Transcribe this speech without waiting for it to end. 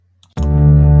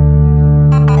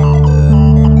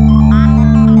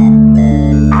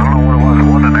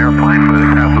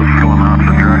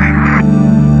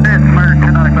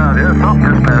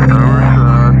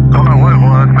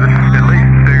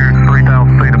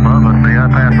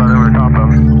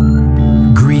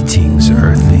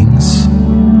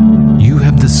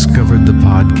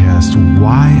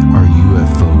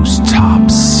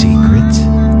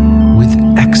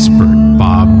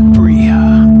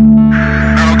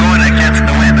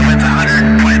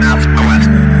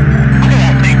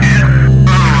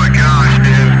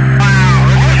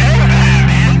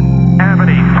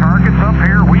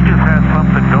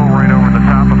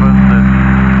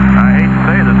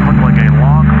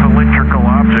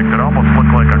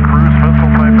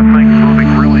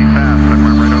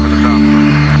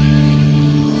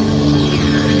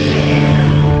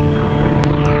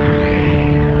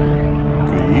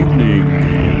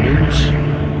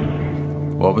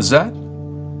was that?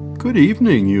 Good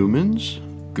evening, humans.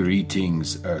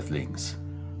 Greetings, Earthlings.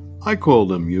 I call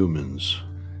them humans.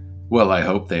 Well, I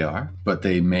hope they are, but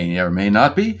they may or may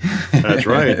not be. That's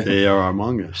right. They are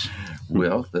among us.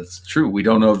 Well, that's true. We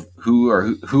don't know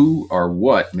who or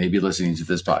what may be listening to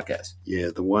this podcast. Yeah,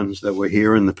 the ones that were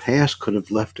here in the past could have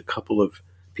left a couple of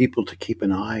people to keep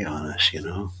an eye on us,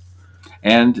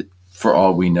 And for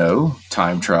all we know,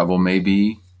 time travel may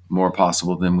be more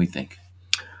possible than we think.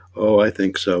 Oh, I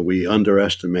think so. We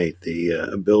underestimate the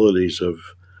abilities of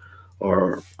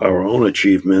our own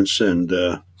achievements and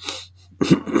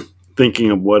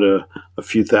thinking of what a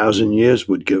few thousand years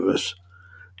would give us.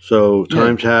 So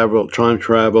time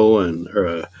travel, and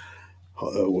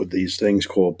with these things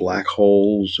called black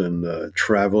holes, and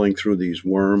traveling through these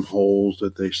wormholes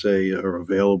that they say are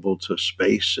available to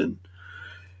space, and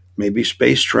maybe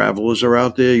space travelers are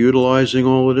out there utilizing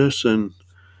all of this, and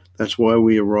that's why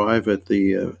we arrive at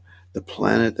the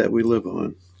planet that we live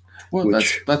on. Well,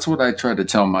 that's what I tried to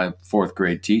tell my fourth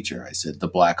grade teacher. I said the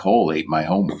black hole ate my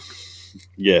homework.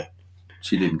 Yeah,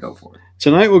 she didn't go for it.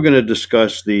 Tonight we're going to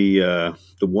discuss the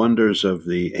wonders of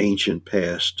the ancient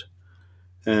past,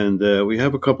 and we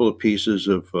have a couple of pieces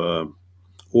of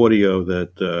audio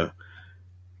that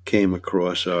came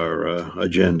across our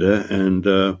agenda,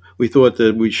 and we thought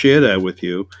that we'd share that with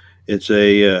you. It's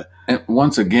and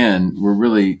once again,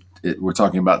 we're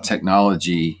talking about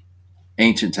technology,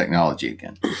 ancient technology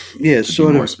again. Yeah, it's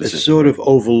sort of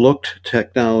overlooked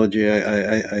technology.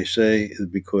 I say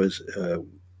because.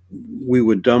 We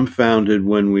were dumbfounded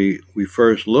when we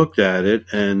first looked at it,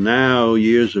 and now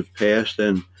years have passed,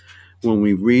 and when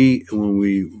we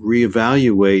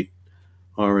reevaluate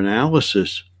our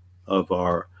analysis of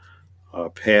our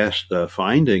past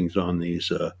findings on these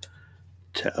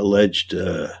alleged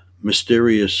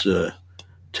mysterious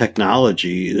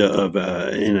technology of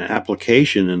in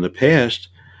application in the past,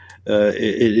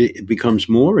 it becomes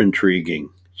more intriguing.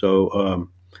 So.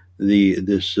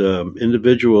 This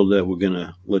individual that we're going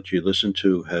to let you listen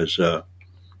to has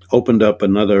opened up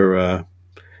another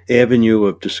avenue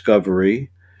of discovery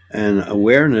and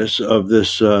awareness of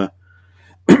this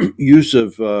use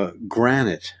of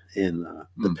granite in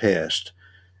the past,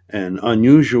 an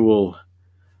unusual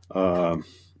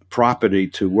property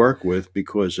to work with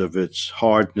because of its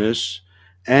hardness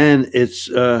and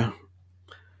its how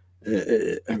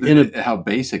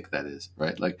basic that is,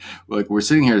 right? Like we're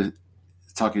sitting here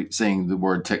saying the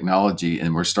word technology,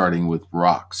 and we're starting with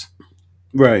rocks.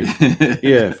 Right.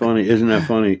 Yeah, funny. Isn't that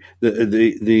funny?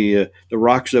 The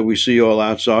rocks that we see all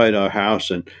outside our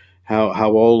house, and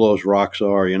how old those rocks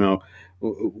are,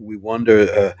 we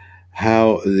wonder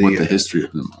what the history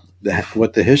of them are.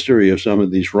 What the history of some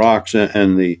of these rocks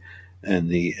and the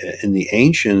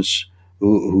ancients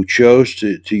who chose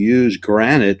to use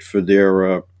granite for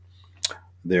their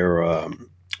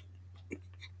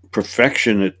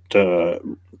perfectionate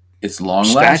it's long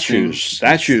statues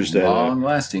that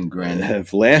long-lasting granite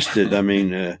have lasted. I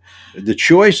mean, the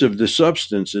choice of the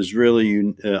substance is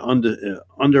really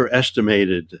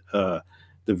underestimated the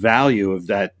value of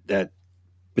that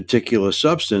particular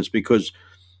substance, because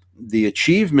the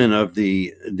achievement of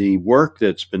the work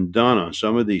that's been done on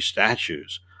some of these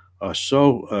statues are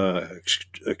so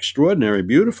extraordinary,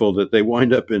 beautiful, that they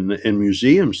wind up in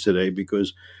museums today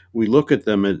because we look at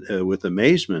them with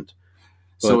amazement.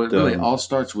 So it really all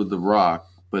starts with the rock,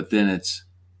 but then it's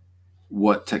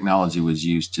what technology was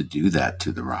used to do that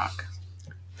to the rock.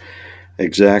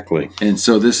 Exactly. And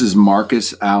so this is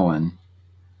Marcus Allen.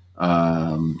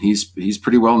 He's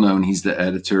pretty well known. He's the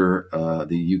editor,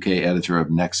 the UK editor of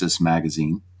Nexus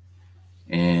magazine,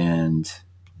 and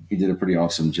he did a pretty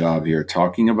awesome job here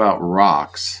talking about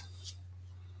rocks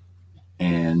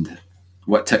and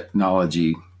what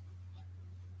technology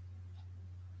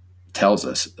tells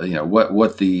us,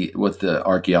 what the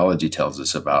archaeology tells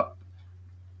us about.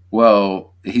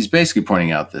 Well, he's basically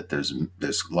pointing out that there's a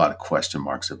lot of question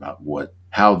marks about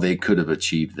how they could have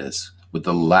achieved this with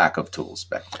the lack of tools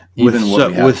back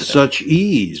then, with such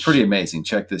ease. It's pretty amazing.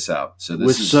 Check this out. So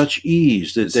such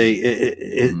ease that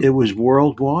it was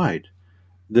worldwide.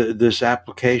 This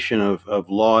application of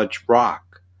large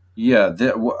rock. Yeah,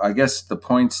 I guess the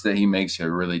points that he makes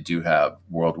here really do have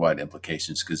worldwide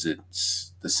implications, because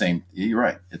it's the same. You're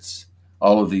right. It's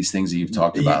all of these things that you've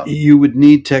talked about. You would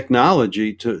need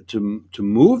technology to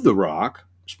move the rock,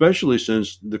 especially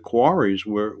since the quarries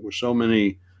were so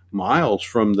many miles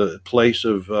from the place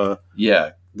of the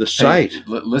site. Hey,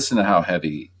 listen to how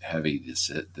heavy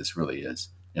this really is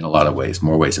in a lot of ways,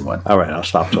 more ways than one. All right, I'll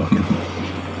stop talking.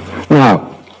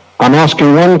 Now, I'm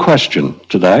asking one question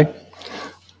today.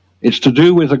 It's to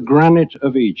do with the granite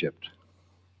of Egypt.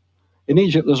 In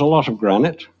Egypt, there's a lot of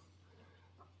granite.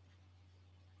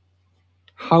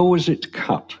 How was it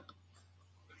cut?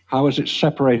 How is it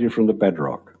separated from the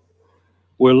bedrock?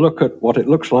 We'll look at what it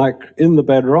looks like in the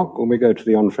bedrock when we go to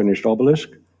the unfinished obelisk.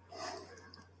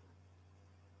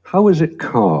 How is it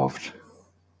carved?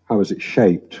 How is it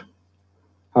shaped?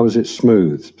 How is it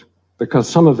smoothed? Because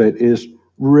some of it is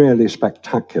really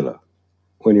spectacular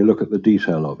when you look at the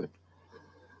detail of it.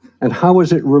 And how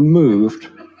is it removed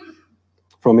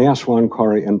from the Aswan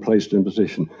quarry and placed in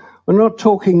position? We're not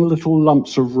talking little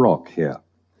lumps of rock here.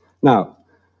 Now,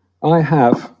 I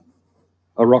have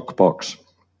a rock box.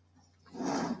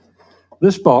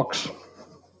 This box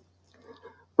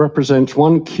represents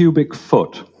 1 cubic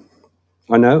foot.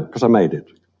 I know, because I made it.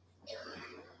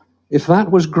 If that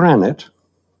was granite,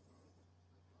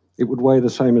 it would weigh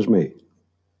the same as me,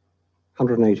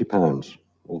 180 pounds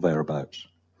or thereabouts.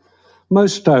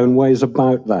 Most stone weighs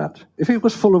about that. If it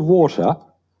was full of water,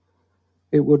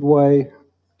 it would weigh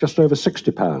just over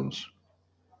 60 pounds.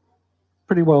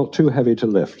 Pretty well too heavy to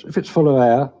lift. If it's full of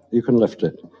air, you can lift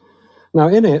it. Now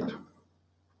in it,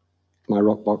 my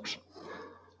rock box,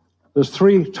 there's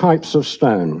 3 types of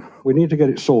stone. We need to get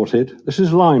it sorted. This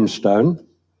is limestone.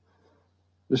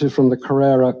 This is from the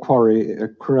Carrara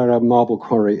marble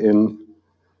quarry in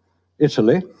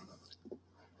Italy.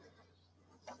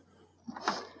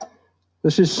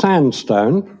 This is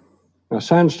sandstone. Now,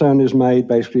 sandstone is made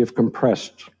basically of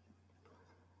compressed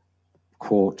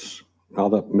quartz,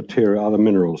 other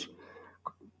minerals,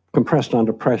 compressed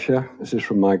under pressure. This is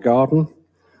from my garden.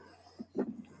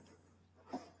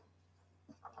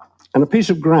 And a piece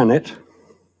of granite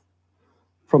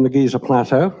from the Giza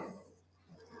Plateau,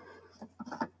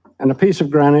 and a piece of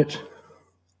granite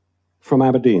from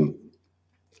Aberdeen.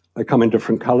 They come in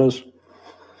different colors,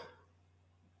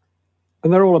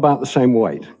 and they're all about the same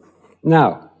weight.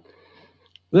 Now,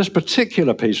 this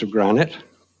particular piece of granite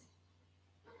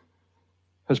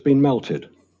has been melted.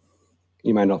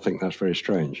 You may not think that's very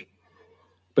strange,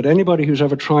 but anybody who's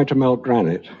ever tried to melt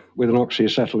granite with an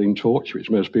oxyacetylene torch, which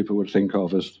most people would think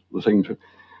of as the thing to,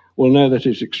 will know that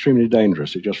it's extremely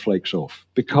dangerous. It just flakes off,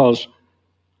 because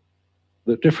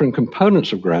the different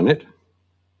components of granite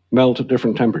melt at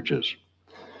different temperatures.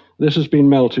 This has been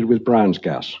melted with Brown's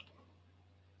gas.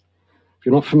 If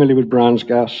you're not familiar with Brown's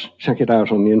gas, check it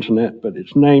out on the internet, but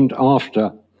it's named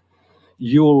after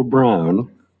Yule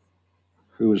Brown,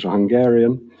 who was a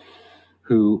Hungarian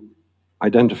who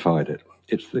identified it.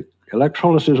 It's the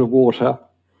electrolysis of water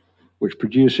which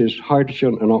produces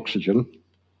hydrogen and oxygen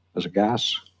as a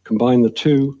gas. Combine the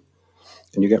two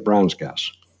and you get Brown's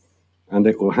gas. And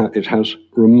it has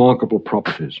remarkable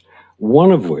properties,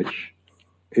 one of which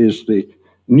is the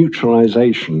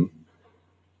neutralization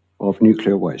of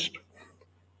nuclear waste.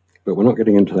 But we're not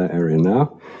getting into that area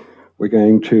now. We're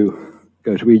going to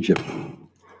go to Egypt.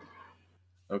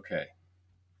 Okay.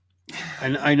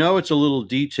 And I know it's a little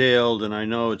detailed, and I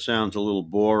know it sounds a little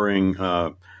boring,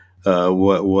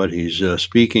 what he's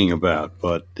speaking about,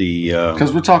 but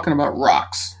because we're talking about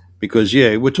rocks. Because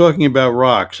we're talking about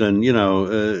rocks, and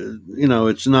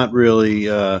it's not really.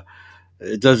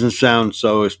 It doesn't sound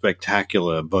so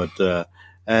spectacular, but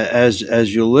as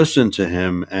you listen to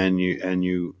him and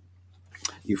you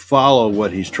follow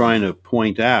what he's trying to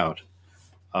point out,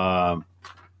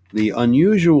 the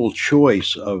unusual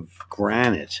choice of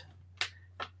granite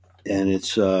and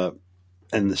its and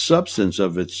the substance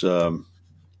of its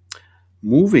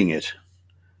moving it,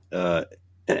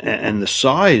 and the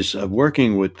size of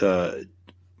working with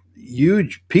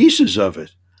huge pieces of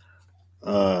it.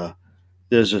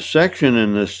 There's a section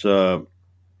in this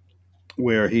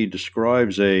where he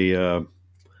describes an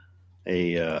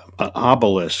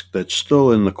obelisk that's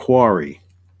still in the quarry,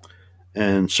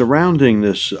 and surrounding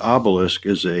this obelisk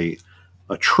is a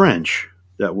trench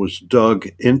that was dug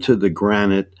into the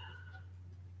granite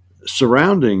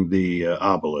surrounding the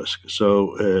obelisk.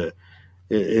 So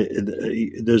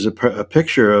there's a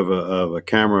picture of a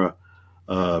camera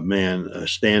man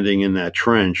standing in that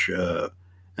trench,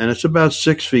 and it's about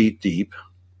 6 feet deep.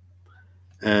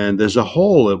 And there's a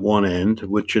hole at one end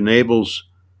which enables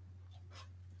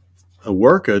a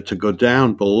worker to go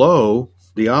down below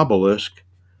the obelisk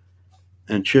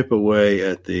and chip away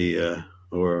at the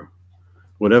or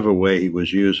whatever way he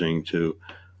was using to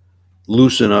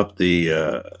loosen up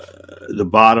the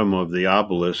bottom of the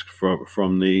obelisk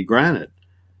from the granite.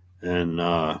 And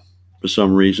for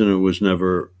some reason, it was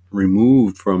never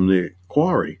removed from the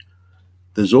quarry.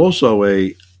 There's also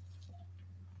an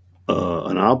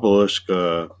obelisk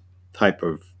type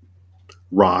of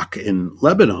rock in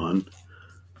Lebanon,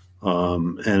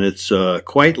 and it's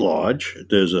quite large.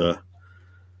 There's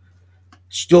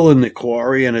still in the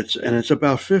quarry, and it's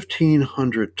about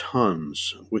 1,500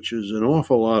 tons, which is an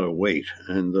awful lot of weight.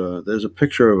 And there's a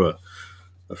picture of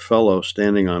a fellow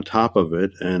standing on top of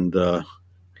it, and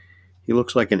he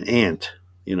looks like an ant.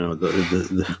 You know,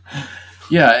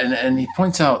 Yeah, and he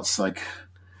points out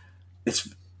it's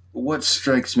what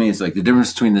strikes me is like the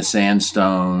difference between the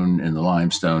sandstone and the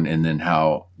limestone, and then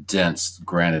how dense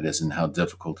granite is and how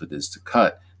difficult it is to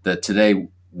cut. That today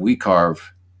we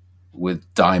carve with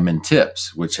diamond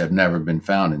tips, which have never been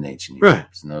found in ancient Egypt.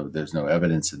 Right. There's no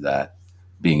evidence of that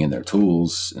being in their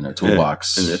tools, in their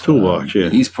toolbox. In their toolbox, yeah.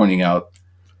 He's pointing out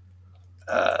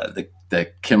the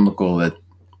chemical that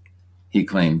he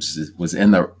claims was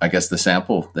in the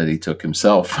sample that he took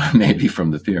himself, maybe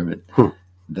from the pyramid,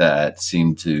 that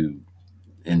seemed to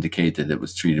indicate that it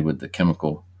was treated with the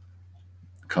chemical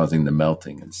causing the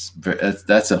melting.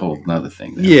 That's a whole nother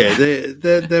thing. Yeah,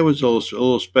 there was a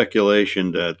little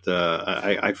speculation that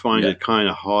I find it kind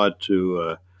of hard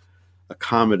to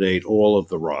accommodate all of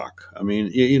the rock. I mean,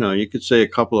 you could say a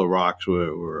couple of rocks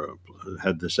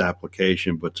had this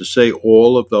application, but to say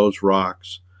all of those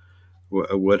rocks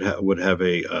would have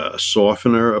a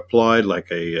softener applied, like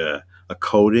a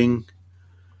coating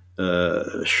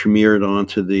smeared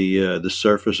onto the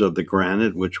surface of the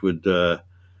granite, which would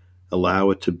allow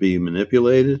it to be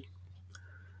manipulated.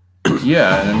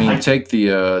 Yeah, I mean, take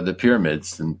the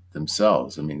pyramids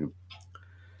themselves. I mean,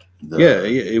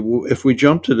 if we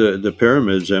jump to the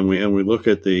pyramids and we look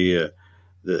at the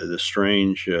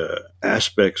strange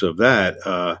aspects of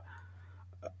that,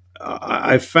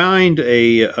 I find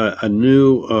a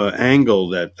new angle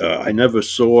that I never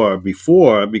saw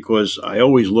before, because I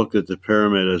always looked at the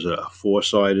pyramid as a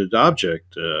four-sided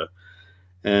object,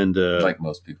 and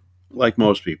like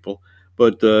most people.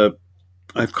 But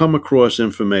I've come across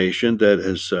information that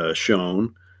has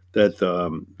shown that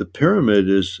the pyramid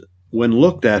is, when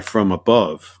looked at from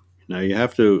above. Now you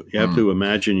have to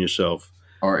imagine yourself,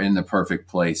 or in the perfect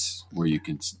place where you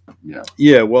can,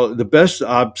 Yeah, well, the best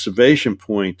observation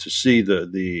point to see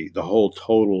the whole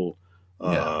total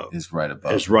is right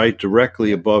above. Is right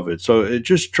directly above it. So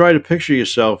just try to picture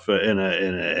yourself in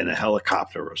a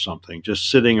helicopter or something, just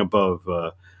sitting above.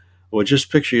 Or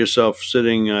just picture yourself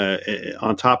sitting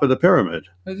on top of the pyramid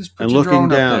and looking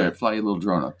down. Up there. Fly your little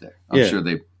drone up there. I'm sure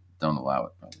they don't allow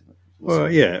it. Probably.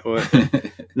 Well, yeah. Well,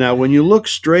 now, when you look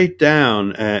straight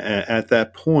down at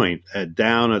that point,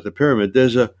 down at the pyramid,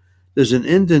 there's an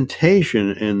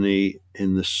indentation in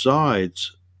the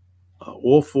sides,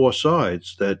 all four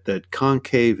sides that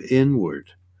concave inward.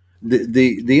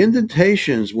 The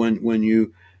indentations, when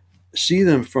you see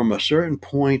them from a certain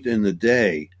point in the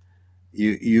day,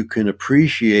 you can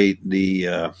appreciate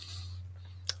the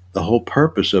whole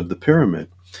purpose of the pyramid.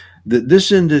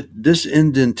 This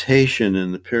indentation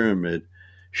in the pyramid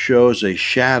shows a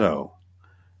shadow.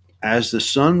 As the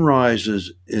sun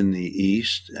rises in the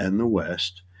east and the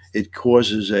west, it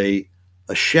causes a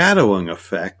shadowing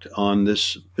effect on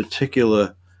this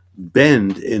particular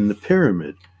bend in the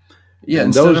pyramid. Yeah, and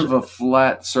instead of a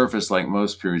flat surface like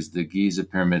most pyramids, the Giza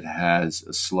pyramid has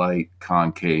a slight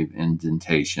concave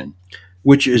indentation,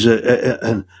 which is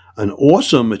an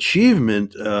awesome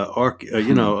achievement.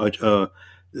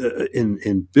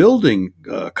 In building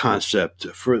concept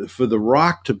for the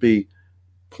rock to be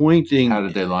pointing. How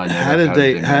did they line that?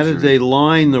 How did they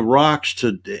line the rocks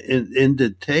to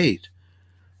indentate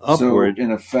upward? So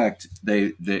in effect,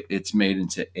 it's made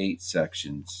into 8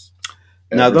 sections.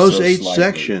 Now those 8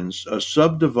 sections are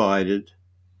subdivided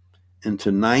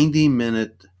into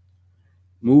 90-minute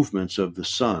movements of the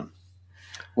sun.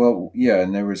 Well, yeah,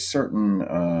 and there was certain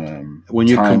when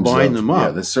you combine them up.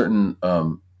 Yeah, there's certain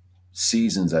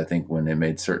seasons, I think, when they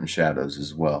made certain shadows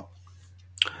as well.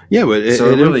 Yeah, but it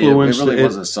really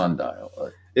was a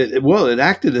sundial. It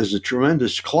acted as a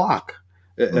tremendous clock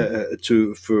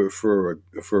for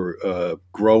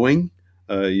growing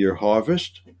your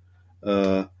harvest,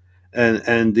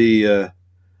 and the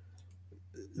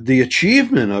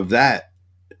achievement of that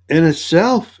in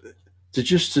itself,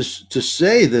 to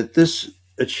say that this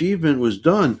achievement was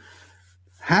done.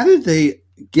 How did they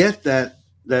get that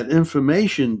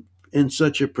information in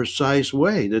such a precise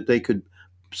way that they could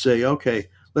say, okay,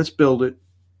 let's build it.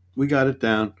 We got it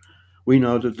down. We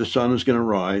know that the sun is going to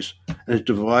rise, and it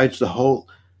divides the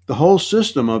whole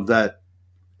system of that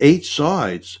 8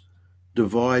 sides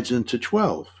divides into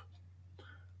 12.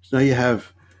 So now you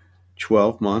have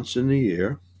 12 months in the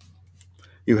year.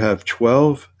 You have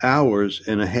 12 hours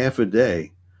and a half a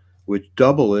day, which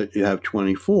double it, you have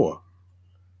 24.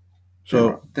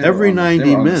 So every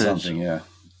 90 minutes,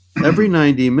 every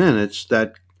 90 minutes,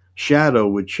 that shadow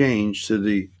would change to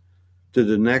the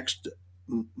next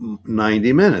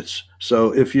 90 minutes.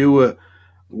 So if you were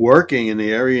working in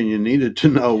the area and you needed to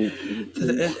know,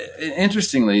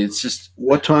 interestingly, it's just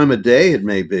what time of day it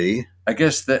may be. I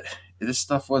guess that this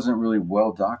stuff wasn't really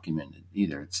well documented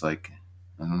either. It's like,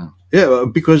 I don't know. Yeah,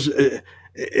 because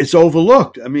it's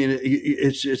overlooked. I mean,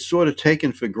 it's sort of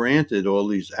taken for granted, all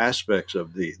these aspects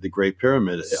of the Great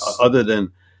Pyramid, other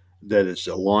than that it's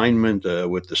alignment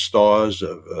with the stars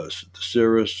of the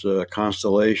Sirius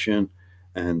constellation,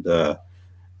 and that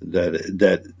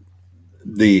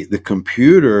the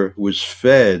computer was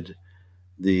fed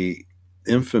the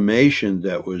information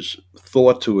that was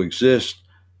thought to exist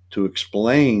to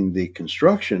explain the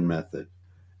construction method,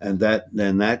 and that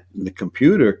the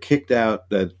computer kicked out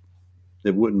that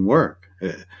it wouldn't work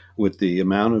with the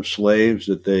amount of slaves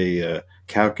that they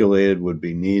calculated would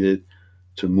be needed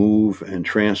to move and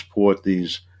transport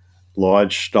these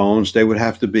large stones. They would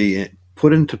have to be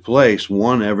put into place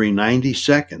one every 90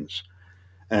 seconds,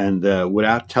 and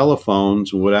without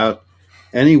telephones, without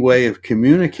any way of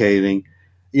communicating,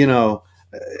 you know,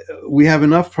 we have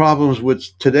enough problems with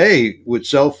today with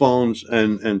cell phones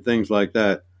and things like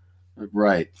that.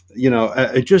 Right. You know,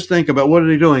 just think about what are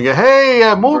they doing?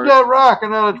 Hey, move that rock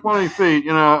another 20 feet,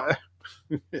 you know.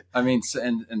 I mean,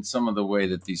 and some of the way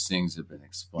that these things have been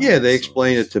explained. Yeah, they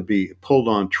explain it to be pulled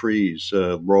on trees,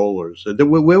 rollers.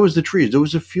 Where was the trees? There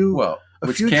was a few. Well,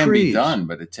 which few can trees. be done,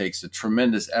 but it takes a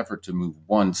tremendous effort to move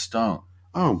one stone.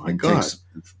 Oh my It God! takes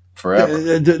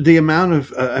forever. The amount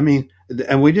of, I mean,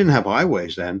 and we didn't have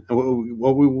highways then.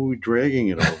 What were we dragging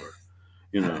it over?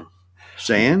 You know,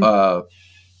 sand.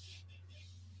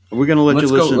 We're going to let you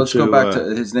listen. Let's go back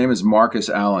to his name is Marcus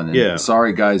Allen. And yeah.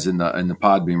 Sorry, guys, in the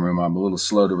Podbean room, I'm a little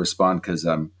slow to respond because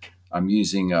I'm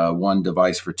using one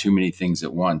device for too many things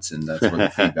at once, and that's where the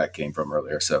feedback came from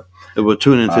earlier. So we'll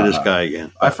tune into this guy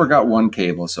again. I forgot one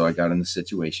cable, so I got in the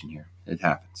situation here. It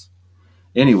happens.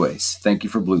 Anyways, thank you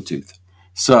for Bluetooth.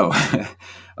 So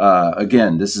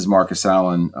again, this is Marcus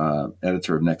Allen,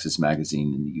 editor of Nexus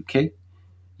Magazine in the UK.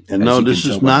 And no, this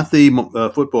is not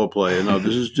the football player. No,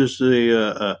 this is just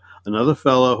another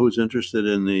fellow who's interested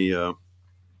in the.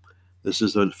 This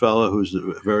is a fellow who's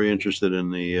very interested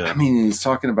in the. I mean, he's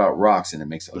talking about rocks, and it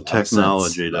makes a lot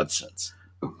technology. Of sense.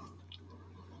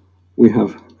 We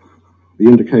have the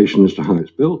indication as to how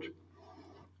it's built,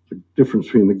 the difference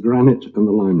between the granite and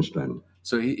the limestone.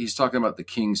 So he's talking about the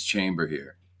king's chamber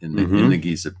here in the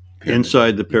Giza pyramid.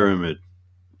 Inside the pyramid.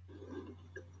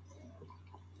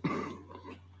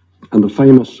 And the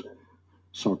famous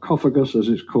sarcophagus, as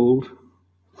it's called,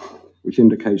 which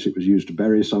indicates it was used to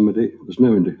bury somebody. There's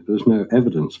no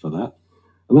evidence for that.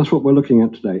 And that's what we're looking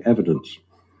at today, evidence.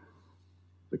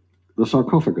 The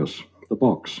sarcophagus, the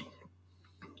box,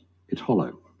 it's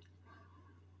hollow.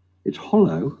 It's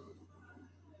hollow,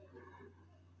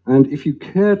 and if you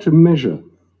care to measure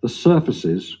the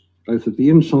surfaces, both of the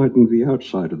inside and the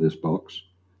outside of this box,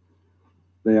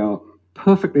 they are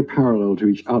perfectly parallel to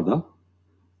each other.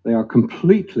 They are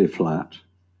completely flat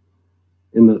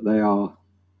in that they are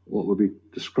what would be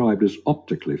described as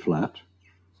optically flat.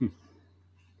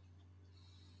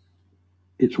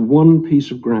 It's one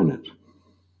piece of granite,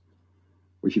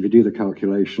 which if you do the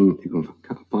calculation, you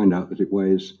can find out that it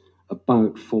weighs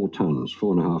about 4 tons,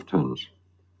 4.5 tons.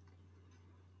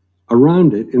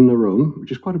 Around it in the room,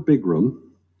 which is quite a big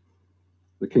room,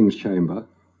 the king's chamber,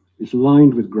 is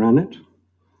lined with granite,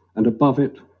 and above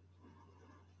it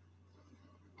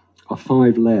are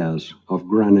 5 layers of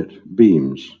granite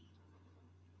beams,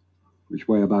 which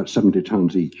weigh about 70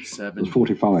 tons each. There's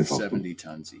 45 of them. 70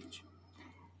 tons each.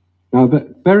 Now,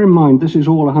 bear in mind, this is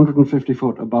all 150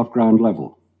 foot above ground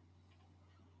level.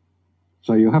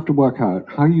 So you have to work out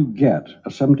how you get a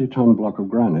 70-ton block of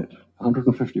granite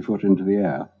 150 foot into the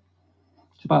air.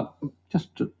 It's about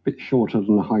just a bit shorter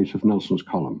than the height of Nelson's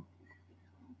column,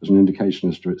 as an indication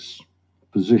as to its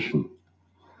position.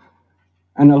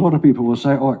 And a lot of people will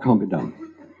say, oh, it can't be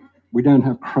done. We don't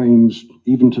have cranes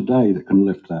even today that can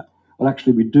lift that. Well,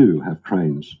 actually, we do have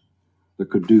cranes that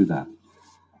could do that.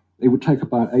 It would take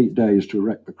about 8 days to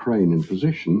erect the crane in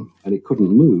position, and it couldn't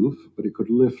move, but it could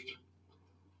lift.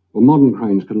 Well, modern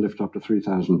cranes can lift up to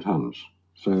 3,000 tons.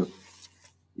 So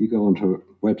you go onto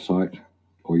a website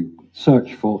or you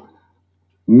search for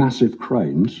massive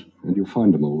cranes and you'll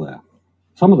find them all there.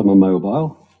 Some of them are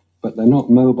mobile, but they're not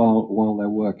mobile while they're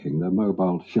working. They're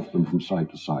mobile to shift them from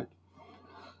side to side.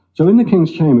 So in the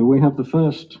King's Chamber, we have the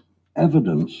first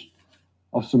evidence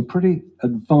of some pretty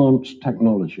advanced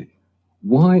technology.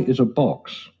 Why is a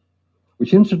box,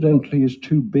 which incidentally is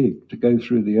too big to go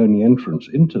through the only entrance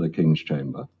into the King's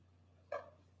Chamber,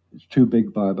 it's too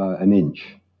big by about an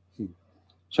inch.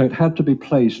 So it had to be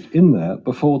placed in there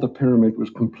before the pyramid was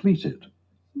completed.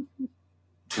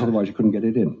 Otherwise, you couldn't get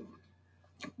it in.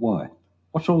 Why?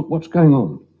 What's going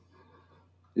on?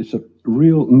 It's a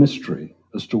real mystery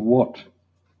as to what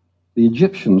the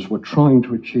Egyptians were trying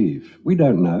to achieve. We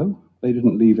don't know. They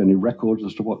didn't leave any records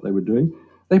as to what they were doing.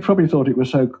 They probably thought it was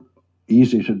so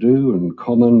easy to do and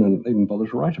common, and they didn't bother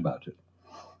to write about it.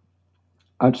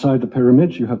 Outside the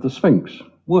pyramids, you have the Sphinx,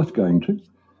 worth going to.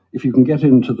 If you can get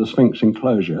into the Sphinx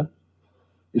enclosure,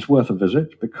 it's worth a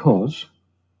visit, because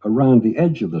around the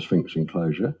edge of the Sphinx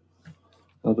enclosure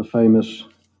are the famous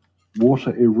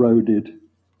water-eroded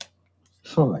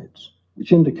sides,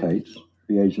 which indicates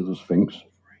the age of the Sphinx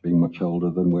being much older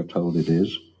than we're told it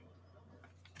is,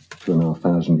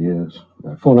 2,500 years,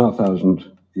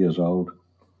 4,500 years old,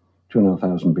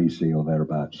 2,500 BC or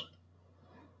thereabouts.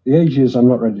 The ages I'm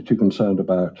not really too concerned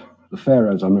about. The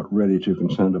pharaohs I'm not really too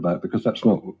concerned about, because that's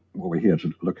not what we're here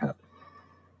to look at.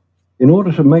 In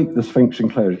order to make the Sphinx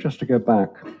enclosure, just to go back,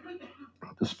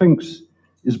 the Sphinx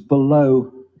is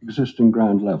below existing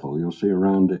ground level. You'll see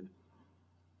around it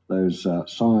those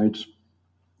sides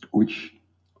which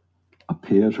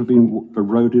appear to have been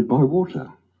eroded by water.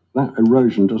 That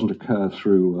erosion doesn't occur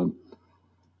through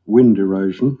wind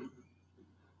erosion,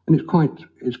 and it's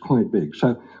quite big.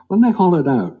 So when they hollowed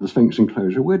out the Sphinx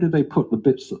enclosure, where did they put the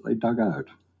bits that they dug out?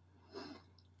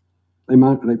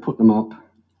 They put them up.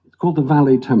 It's called the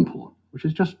Valley Temple, which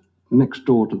is just next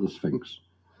door to the Sphinx.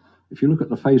 If you look at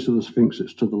the face of the Sphinx,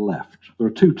 it's to the left. There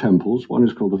are two temples. One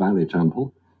is called the Valley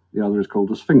Temple. The other is called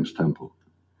the Sphinx Temple.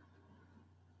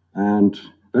 And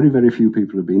very, very few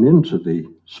people have been into the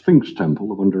Sphinx Temple,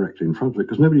 the one directly in front of it,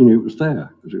 because nobody knew it was there,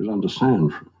 because it was under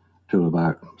sand till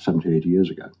about 70, 80 years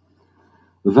ago.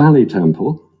 The Valley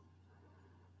Temple,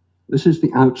 this is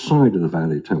the outside of the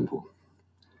Valley Temple.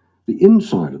 The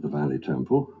inside of the Valley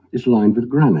Temple is lined with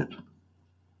granite.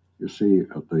 You see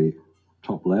at the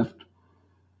top left,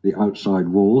 the outside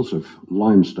walls of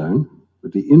limestone,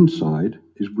 but the inside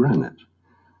is granite.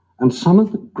 And some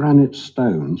of the granite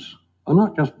stones are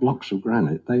not just blocks of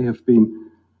granite, they have been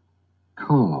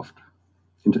carved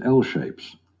into L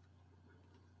shapes.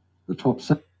 The top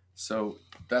So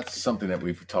that's something that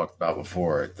we've talked about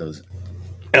before. Those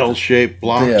L-shaped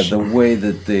blocks. Yeah, the way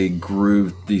that they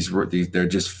grooved these, they're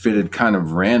just fitted kind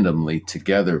of randomly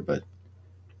together, but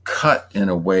cut in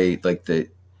a way like they.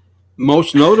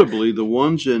 Most notably, the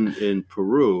ones in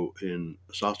Peru, in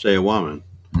Sacsayhuaman,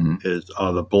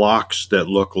 are the blocks that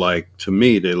look like, to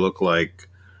me, they look like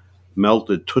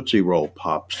melted Tootsie Roll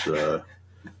Pops. You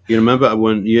remember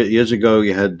when years ago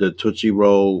you had the Tootsie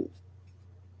Roll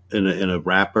in a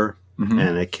wrapper,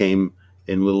 and it came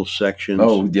in little sections?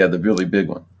 Oh yeah, the really big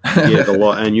one. Yeah,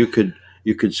 and you could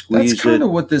squeeze it. That's kind of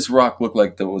what this rock looked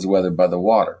like that was weathered by the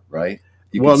water, right?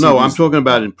 Well, no, I'm talking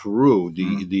about in Peru,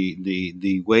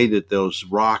 the way that those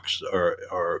rocks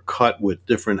are cut with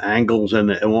different angles,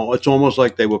 and it's almost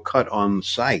like they were cut on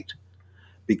site,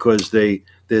 because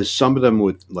there's some of them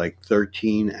with like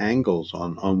 13 angles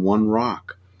on one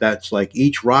rock. That's like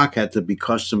each rock had to be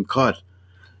custom cut.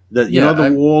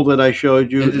 The wall that I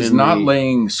showed you. It is not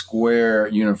laying square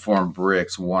uniform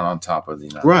bricks one on top of the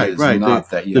other. Right. Not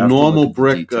that you the have normal to look at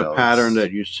brick the details. pattern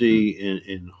that you see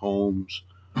in homes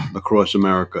across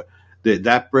America.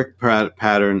 That brick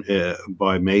pattern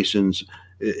by masons,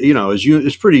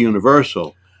 is pretty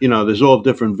universal. There's all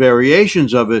different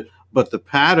variations of it, but the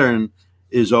pattern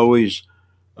is always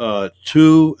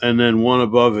two and then one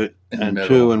above it, and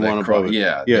two and one above it.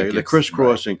 Yeah, the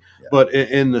crisscrossing. Right. Yeah. But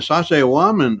in the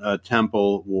Sacsayhuaman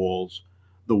temple walls,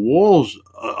 the walls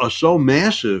are so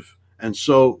massive and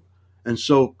so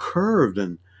curved,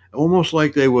 and almost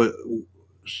like they were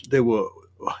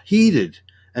heated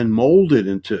and molded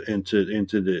into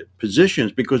the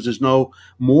positions, because there's no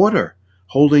mortar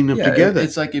holding them together.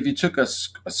 It's like if you took a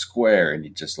square and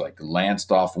you just like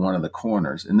lanced off one of the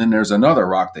corners, and then there's another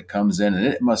rock that comes in, and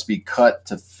it must be cut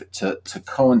to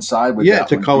coincide with that.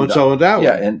 To coincide with that one.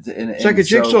 Yeah, and it's like a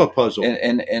jigsaw puzzle.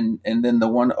 And then the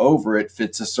one over it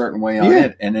fits a certain way on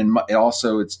it, and then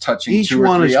it's touching each two or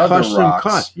one three is other custom rocks.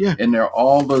 cut. Yeah, and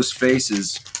all those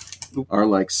faces are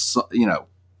like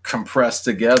compressed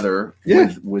together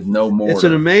with no mortar. It's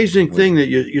an amazing thing that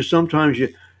you sometimes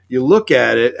you look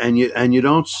at it and you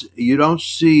don't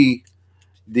see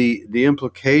the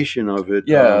implication of it.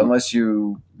 Yeah, unless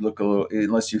you look a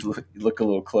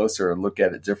little closer and look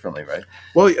at it differently, right?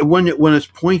 Well, when it's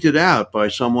pointed out by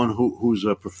someone who's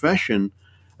a professional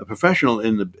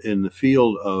in the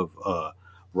field of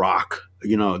rock,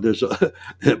 there's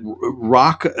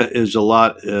rock is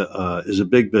a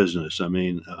big business. I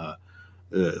mean.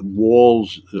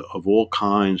 Walls of all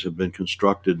kinds have been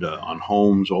constructed on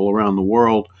homes all around the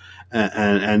world,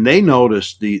 and they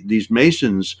noticed these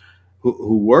masons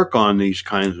who work on these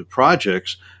kinds of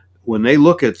projects, when they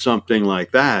look at something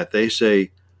like that, they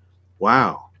say,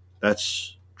 "Wow,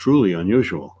 that's truly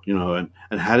unusual."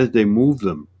 And how did they move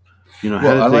them? How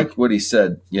Well, I did they? like what he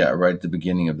said. Yeah, right at the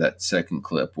beginning of that second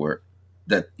clip, where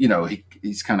that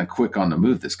he's kind of quick on the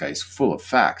move. This guy's full of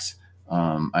facts.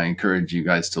 I encourage you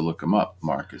guys to look him up,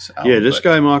 Marcus Yeah, Allen. this But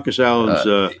guy Marcus Allen's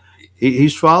uh,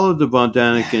 he's followed the von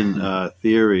Daniken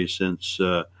theory since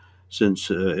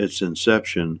its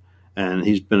inception, and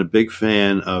he's been a big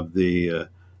fan of the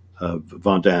of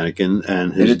von Daniken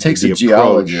and it takes a the approach.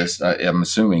 geologist. I'm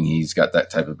assuming he's got that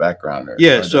type of background.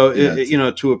 Yeah, Or so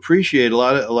to appreciate a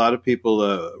lot of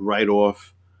people write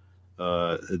off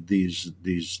uh, these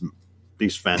these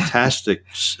these fantastic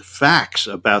facts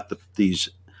about these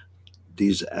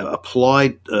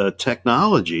applied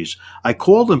technologies. I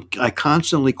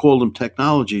constantly call them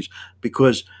technologies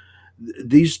because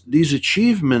these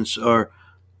achievements are,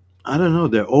 I don't know,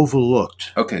 they're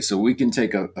overlooked. Okay, so we can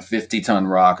take a 50-ton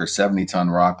rock or 70-ton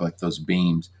rock like those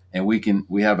beams, and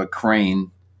we have a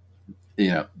crane,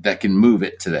 that can move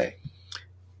it today.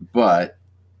 But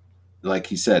like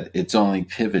he said, it's only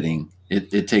pivoting.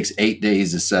 It takes 8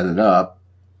 days to set it up,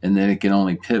 and then it can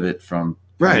only pivot from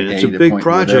Right, point it's A a to big point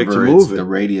project to whatever move the it.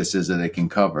 radius is that it can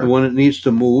cover. And when it needs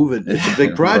to move, it's a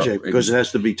big project because it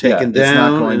has to be taken down. It's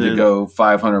not going to go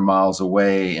 500 miles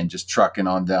away and just trucking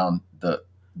on down the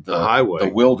highway, the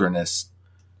wilderness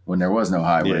when there was no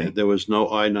highway. Yeah, there was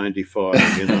no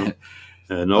I-95,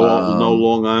 no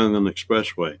Long Island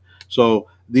Expressway. So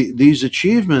these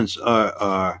achievements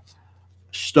are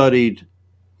studied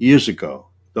years ago.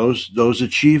 Those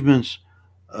achievements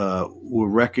were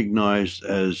recognized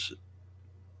as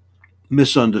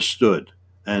misunderstood,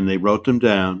 and they wrote them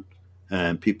down,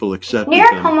 and people accepted New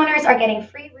York them. homeowners are getting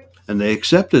free roofs. And they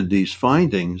accepted these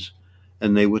findings,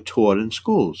 and they were taught in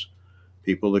schools.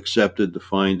 People accepted the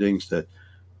findings that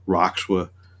rocks were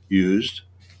used,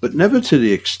 but never to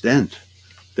the extent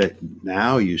that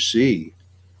now you see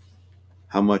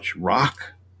how much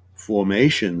rock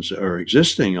formations are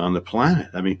existing on the planet.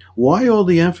 I mean, why all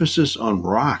the emphasis on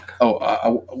rock?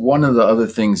 One of the other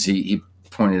things he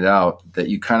pointed out that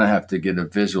you kind of have to get a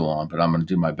visual on, but I'm going to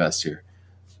do my best here.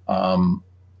 That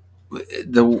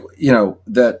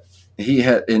he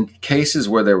had, in cases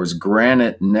where there was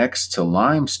granite next to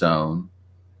limestone,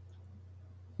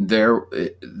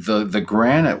 the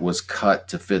granite was cut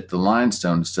to fit the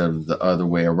limestone instead of the other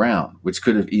way around, which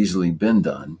could have easily been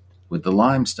done with the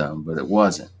limestone, but it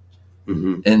wasn't.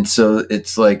 Mm-hmm. And so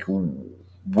it's like,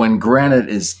 when granite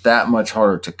is that much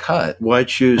harder to cut, why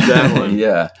choose that one?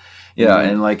 Yeah. Mm-hmm.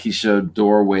 And like he showed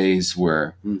doorways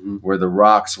where the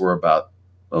rocks were about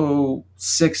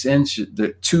 6 inches. The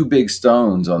two big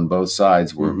stones on both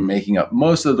sides were making up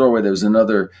most of the doorway. There was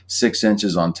another 6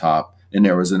 inches on top, and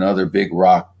there was another big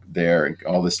rock there, and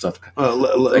all this stuff.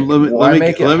 Why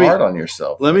make it hard on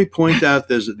yourself? Let me point out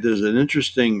there's an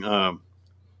interesting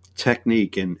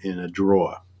technique in a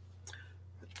drawer.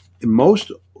 In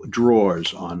most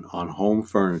drawers on home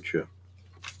furniture,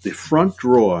 the front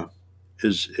drawer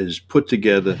is put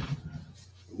together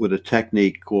with a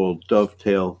technique called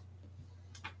dovetail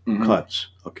cuts.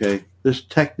 Okay, this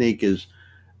technique is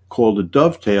called a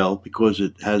dovetail because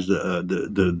it has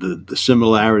the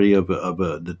similarity of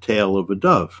the tail of a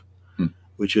dove,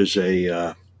 which is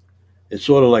it's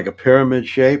sort of like a pyramid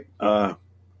shape.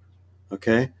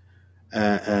 Okay,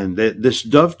 and this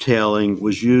dovetailing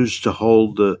was used to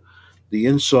hold the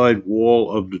inside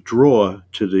wall of the drawer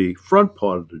to the front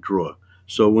part of the drawer.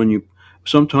 So when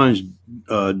sometimes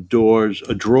drawers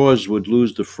would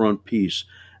lose the front piece,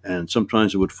 and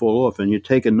sometimes it would fall off. And you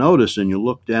take a notice and you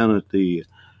look down at the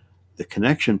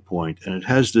connection point, and it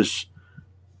has this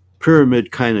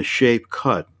pyramid kind of shape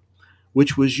cut,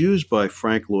 which was used by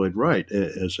Frank Lloyd Wright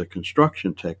as a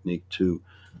construction technique to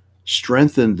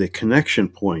strengthen the connection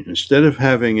point. Instead of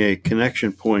having a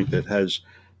connection point that has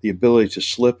the ability to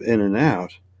slip in and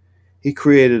out, he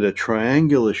created a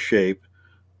triangular shape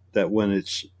that when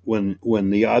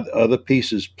the other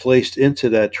piece is placed into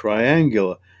that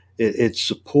triangular, it's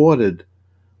supported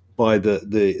by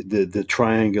the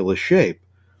triangular shape.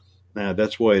 Now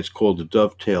that's why it's called a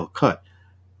dovetail cut.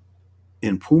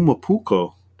 In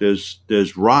Pumapuco,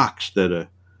 there's rocks that are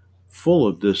full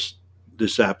of this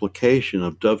application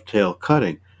of dovetail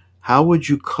cutting. How would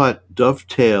you cut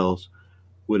dovetails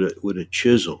with a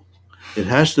chisel? It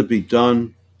has to be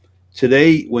done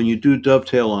today. When you do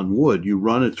dovetail on wood, you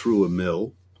run it through a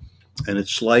mill, and it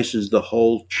slices the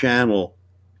whole channel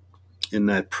in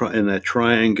that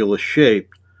triangular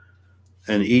shape,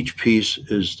 and each piece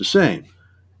is the same.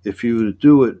 If you were to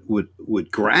do it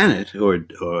with granite or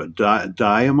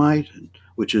diamite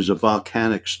which is a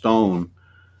volcanic stone,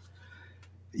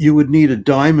 you would need a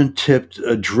diamond tipped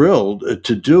drill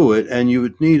to do it, and you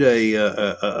would need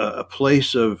a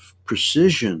place of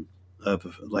precision,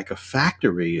 of like a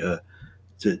factory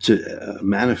to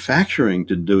manufacturing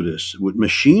to do this with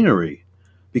machinery,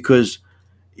 because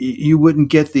you wouldn't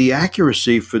get the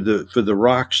accuracy for the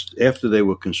rocks after they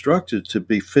were constructed to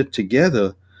be fit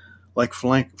together like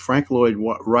Frank Lloyd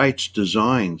Wright's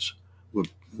designs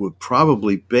were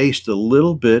probably based a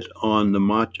little bit on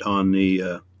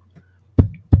the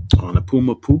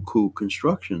Pumapuku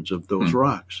constructions of those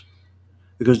rocks,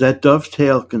 because that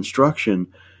dovetail construction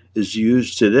is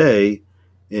used today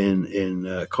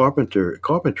in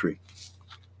carpentry,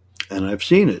 and I've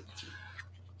seen it,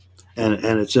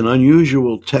 and it's an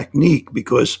unusual technique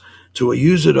because to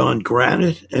use it on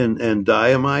granite and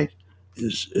diamite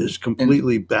is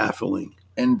completely baffling.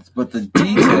 But the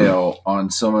detail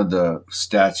on some of the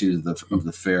statues of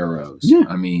the pharaohs, Yeah.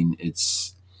 I mean,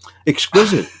 it's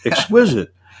exquisite.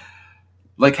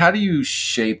 like, how do you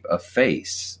shape a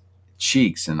face,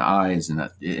 cheeks and eyes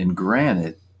in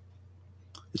granite?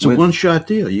 It's a one-shot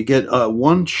deal. You get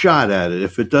one shot at it.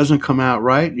 If it doesn't come out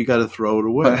right, you got to throw it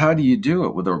away. But how do you do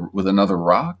it with another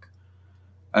rock?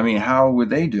 I mean, how were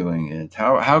they doing it?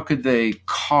 How could they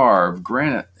carve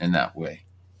granite in that way?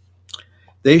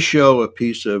 They show a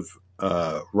piece of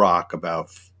rock about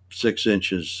 6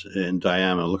 inches in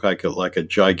diameter, look like a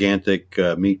gigantic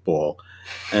meatball,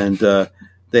 and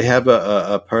they have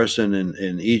a person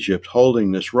in Egypt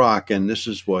holding this rock, and this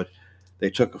is what they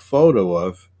took a photo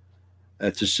of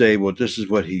to say, well, this is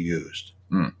what he used.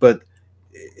 But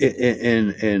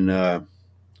in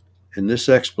this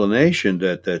explanation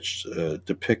that's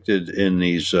depicted in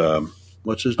these.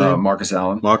 What's his name? Marcus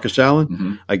Allen. Marcus Allen?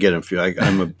 Mm-hmm. I get him.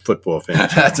 I'm a football fan.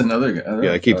 That's another guy.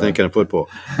 Yeah, I keep thinking of football.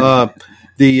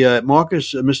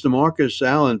 Mr. Marcus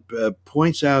Allen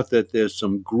points out that there's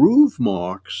some groove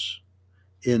marks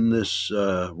in this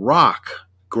rock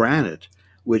granite,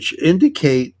 which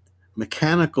indicate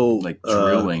mechanical like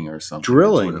drilling or something.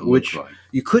 Drilling, which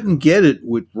you couldn't get it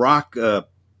with rock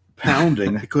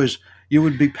pounding because you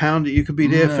would be pounding. You could be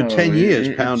there for 10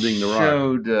 years pounding the rock. It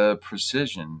showed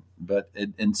precision,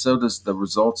 and so does the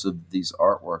results of these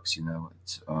artworks.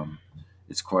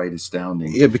 It's quite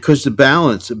astounding. Yeah, because the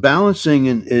balancing,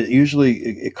 and usually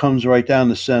it comes right down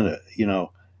the center.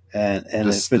 And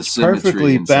if it's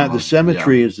perfectly the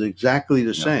symmetry is exactly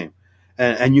the same,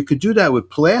 and you could do that with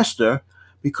plaster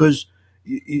because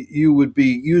you would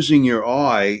be using your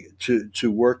eye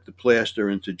to work the plaster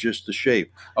into just the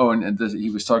shape. Oh, and he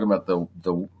was talking about the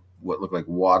what looked like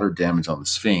water damage on the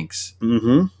Sphinx,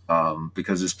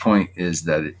 because his point is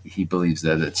that he believes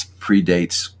that it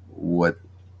predates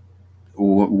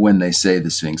when they say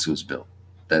the Sphinx was built.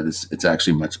 That it's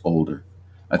actually much older.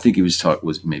 I think he was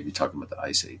maybe talking about the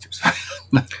Ice Age or something.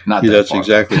 Not that's far.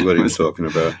 Exactly what he was talking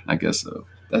about. I guess so.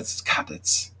 It's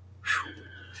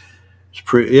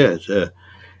pretty. Yeah,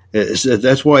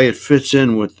 that's why it fits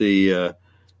in with the.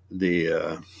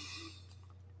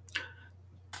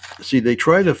 See, they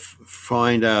try to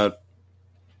find out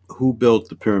who built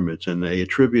the pyramids, and they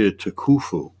attribute it to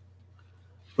Khufu.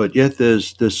 But yet,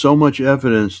 there's so much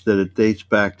evidence that it dates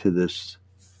back to this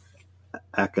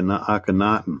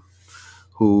Akhenaten,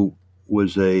 who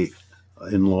was a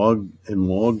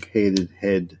elongated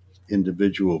head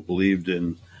individual, believed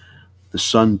in the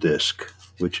sun disk,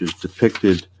 which is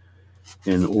depicted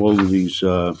in all of these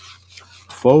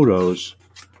photos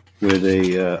where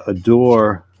they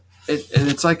adore.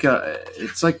 It's like a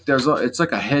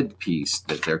headpiece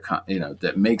that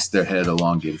that makes their head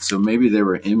elongated. So maybe they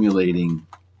were emulating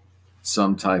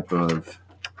some type of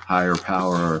higher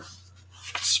power,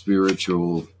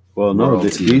 spiritual. Well, no,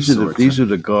 these are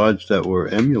the gods that were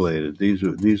emulated. These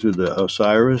are the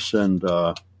Osiris and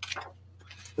the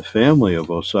family of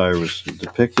Osiris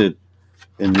depicted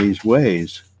in these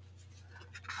ways.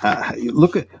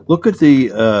 Look at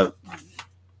the.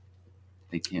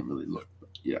 They can't really look.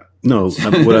 Yeah. No,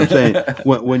 what I'm saying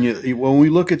when we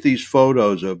look at these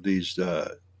photos of these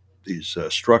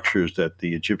structures that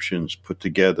the Egyptians put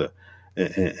together,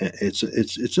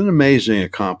 it's an amazing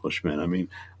accomplishment. I mean,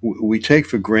 we take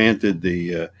for granted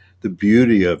the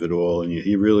beauty of it all, and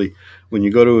you really, when you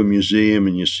go to a museum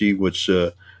and you see what's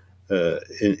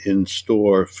in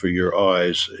store for your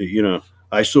eyes,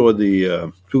 I saw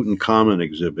the Tutankhamun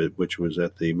exhibit, which was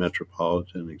at the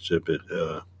Metropolitan Exhibit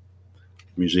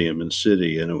Museum in the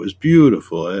city, and it was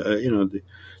beautiful. The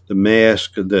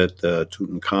mask that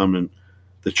Tutankhamun,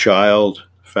 the child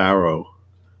pharaoh,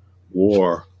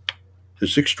 wore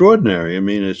is extraordinary. I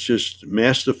mean, it's just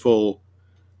masterful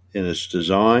in its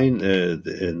design, and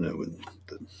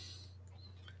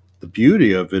the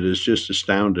beauty of it is just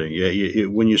astounding. Yeah,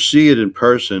 when you see it in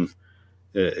person,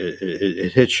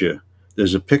 it hits you.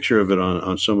 There's a picture of it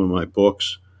on some of my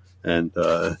books, and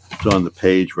it's on the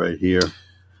page right here,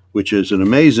 which is an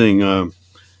amazing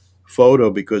photo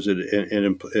because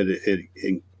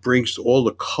it brings all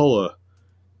the color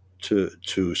to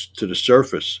the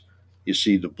surface. You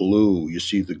see the blue, you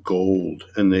see the gold,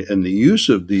 and the use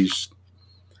of these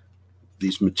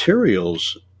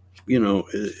materials.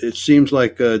 It seems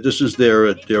like this is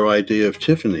their idea of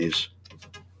Tiffany's.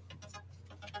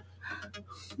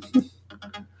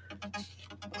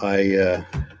 I'm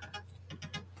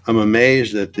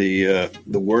amazed at the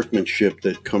workmanship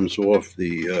that comes off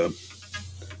the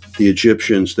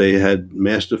Egyptians. They had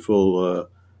masterful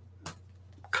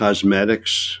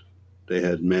cosmetics, they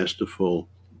had masterful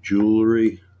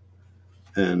jewelry,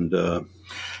 and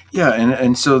Yeah,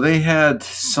 and so they had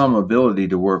some ability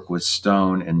to work with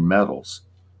stone and metals,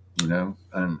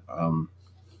 and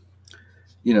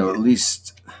at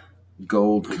least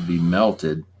gold could be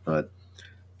melted, but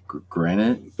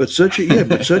granite. but such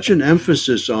an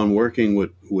emphasis on working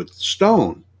with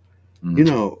stone.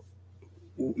 Mm.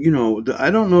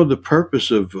 I don't know the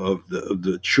purpose of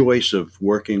the choice of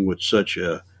working with such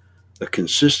a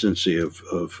consistency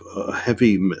of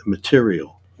heavy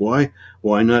material. Why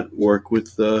not work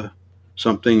with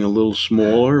something a little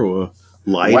smaller or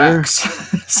lighter? Wax,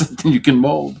 something you can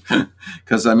mold,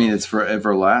 because I mean it's for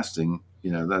everlasting.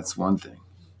 That's one thing.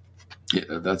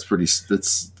 Yeah, that's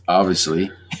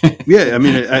obviously. Yeah, I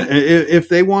mean, if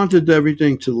they wanted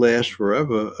everything to last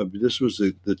forever, this was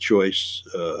the choice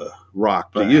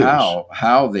rock But to use.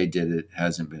 how they did it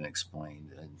hasn't been explained,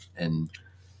 and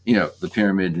the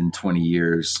pyramid in 20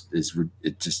 years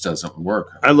it just doesn't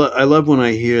work. I love when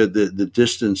I hear the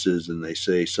distances, and they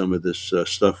say some of this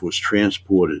stuff was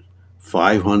transported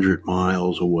 500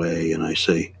 miles away, and I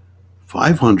say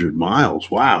 500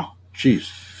 miles. Wow, jeez,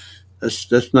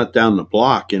 that's not down the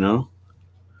block,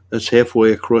 That's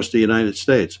halfway across the United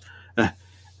States.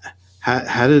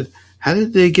 How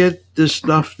did they get this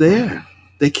stuff there?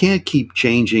 They can't keep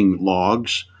changing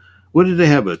logs. What did they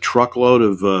have? A truckload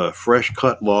of fresh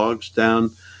cut logs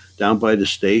down by the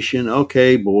station?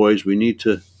 Okay, boys, we need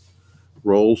to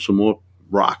roll some more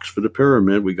rocks for the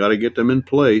pyramid. We got to get them in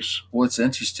place. What's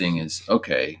interesting is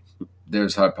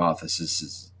there's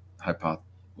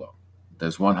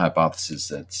there's one hypothesis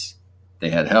that's they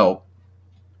had help,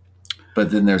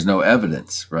 but then there's no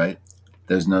evidence, right?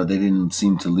 They didn't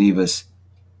seem to leave us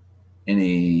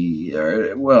any.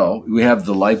 We have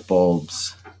the light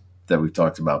bulbs that we've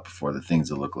talked about before, the things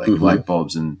that look like light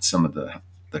bulbs and some of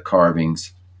the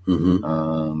carvings.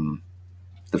 Mm-hmm.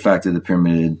 The fact that the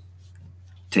pyramid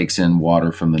takes in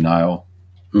water from the Nile.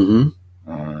 Mm-hmm.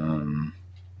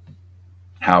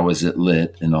 How is it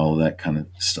lit and all of that kind of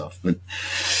stuff. But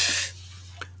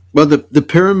well, the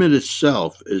pyramid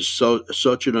itself is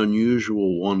such an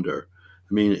unusual wonder.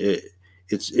 I mean,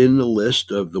 it's in the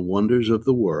list of the wonders of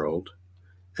the world,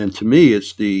 and to me,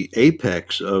 it's the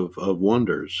apex of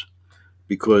wonders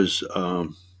because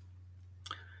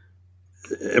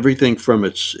everything from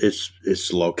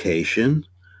its location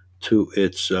to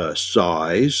its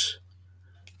size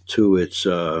to its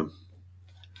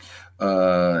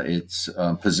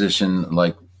position,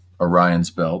 like Orion's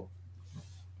belt.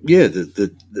 Yeah,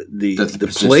 the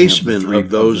placement of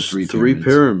those three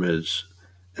pyramids,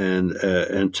 and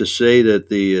to say that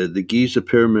the Giza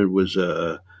pyramid was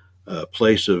a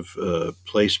place of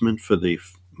placement for the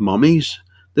mummies.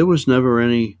 There was never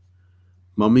any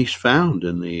mummies found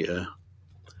in the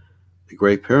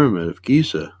Great Pyramid of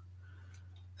Giza,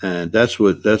 and that's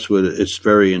what it's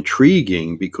very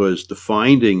intriguing because the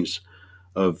findings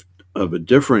of a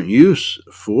different use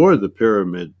for the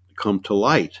pyramid come to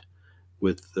light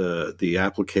with the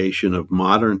application of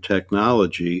modern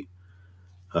technology,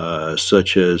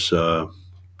 such as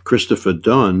Christopher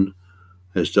Dunn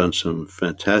has done some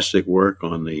fantastic work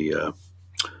on the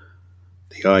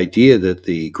idea that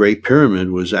the Great Pyramid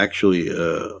was actually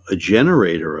a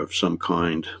generator of some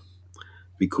kind,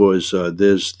 because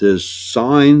there's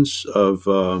signs of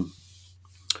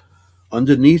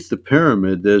underneath the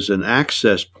pyramid. There's an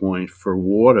access point for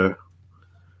water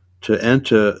to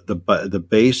enter the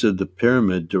base of the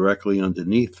pyramid directly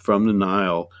underneath from the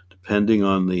Nile, depending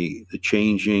on the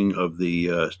changing of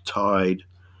the tide,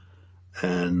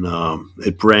 and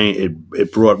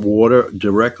it brought water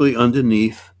directly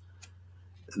underneath.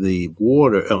 The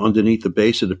water underneath the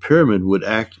base of the pyramid would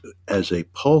act as a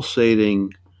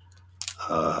pulsating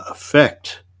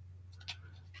effect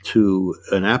to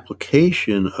an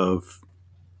application of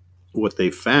what they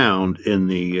found in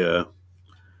the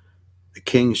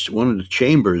king's one of the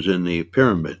chambers in the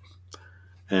pyramid.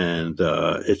 and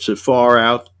it's a far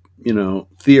out,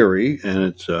 theory,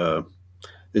 and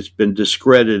it's been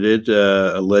discredited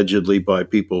allegedly by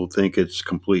people who think it's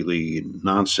completely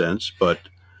nonsense. But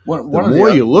the more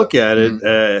you look at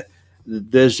it,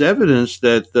 there's evidence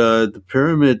that the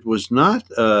pyramid was not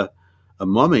a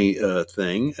mummy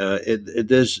thing.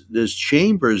 There's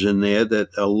chambers in there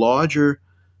that are larger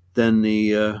than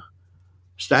the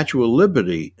Statue of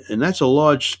Liberty, and that's a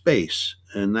large space.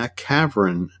 And that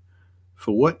cavern,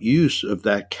 for what use of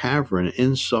that cavern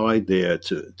inside there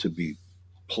to be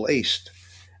placed,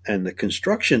 and the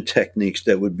construction techniques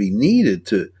that would be needed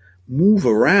to move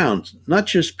around not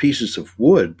just pieces of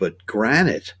wood, but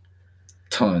granite.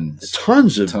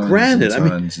 Tons of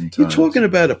granite. You're talking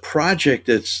about a project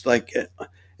that's like,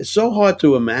 it's so hard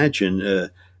to imagine.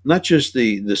 Not just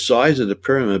the size of the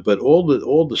pyramid, but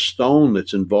all the stone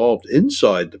that's involved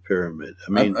inside the pyramid.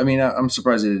 I'm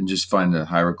surprised they didn't just find a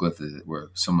hieroglyph where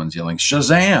someone's yelling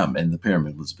 "Shazam!" and the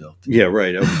pyramid was built. Yeah,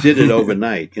 right. We did it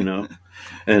overnight,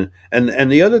 And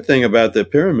the other thing about the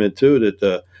pyramid too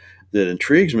that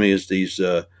intrigues me is these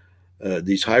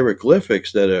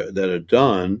hieroglyphics that are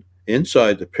done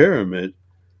inside the pyramid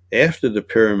after the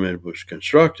pyramid was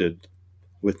constructed,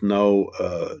 with no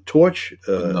torch,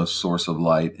 no source of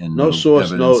light, and no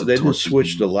source. No, they didn't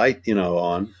switch the light,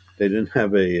 on. They didn't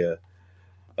have a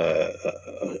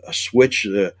switch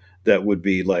that would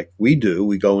be like we do.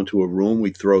 We go into a room, we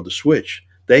throw the switch.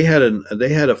 They had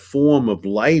a form of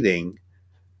lighting,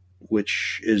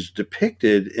 which is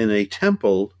depicted in a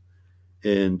temple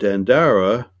in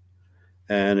Dandara,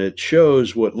 and it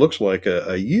shows what looks like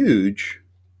a huge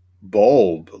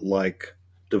bulb-like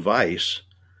device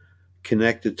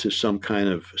connected to some kind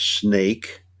of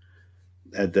snake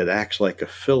that acts like a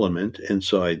filament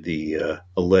inside the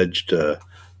alleged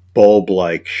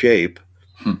bulb-like shape.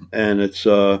 And it's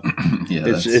to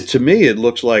me it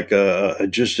looks like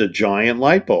just a giant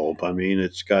light bulb.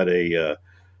 It's got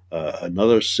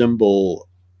another symbol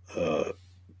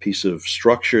piece of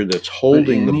structure that's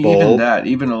holding the bulb.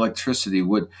 Even electricity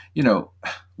would,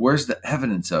 where's the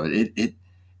evidence of it?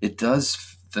 It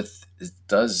does.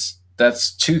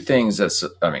 That's two things. It's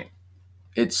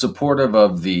supportive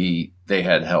of they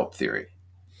had help theory.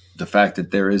 The fact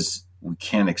that we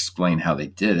can't explain how they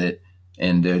did it,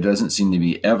 and there doesn't seem to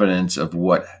be evidence of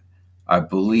what I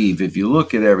believe. If you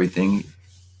look at everything,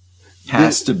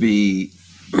 has to be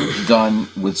done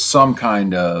with some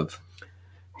kind of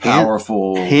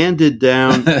powerful handed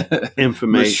down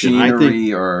information,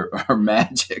 machinery, or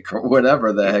magic, or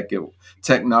whatever the heck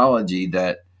technology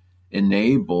that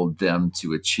enabled them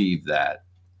to achieve that.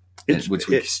 It's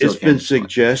been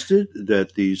suggested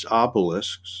that these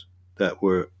obelisks that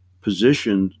were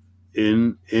positioned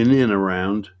in and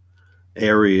around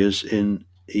areas in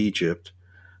Egypt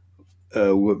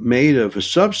were made of a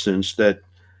substance that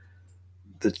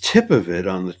the tip of it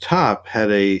on the top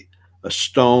had a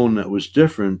stone that was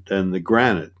different than the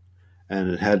granite, and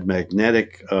it had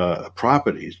magnetic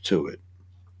properties to it,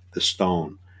 the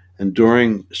stone. And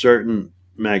during certain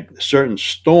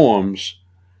storms,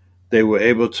 they were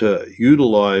able to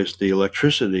utilize the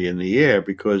electricity in the air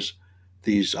because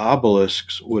these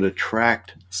obelisks would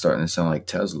attract. Starting to sound like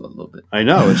Tesla a little bit. I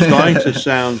know, it's starting to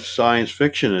sound science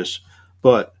fictionist,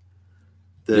 but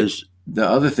there's the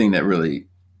other thing that really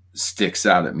sticks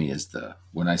out at me is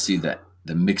when I see the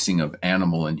mixing of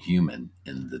animal and human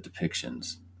in the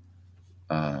depictions.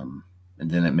 And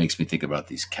then it makes me think about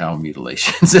these cow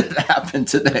mutilations that happen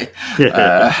today,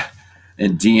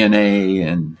 and DNA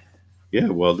and. Yeah,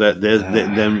 well,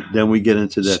 then we get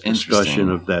into that discussion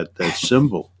of that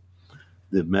symbol,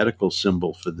 the medical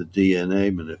symbol for the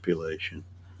DNA manipulation.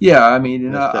 Yeah,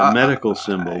 that medical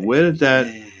symbol.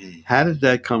 How did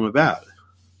that come about?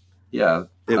 Yeah,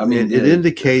 it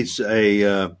indicates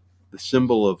the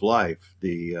symbol of life,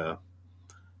 the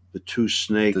two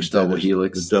snakes,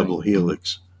 the double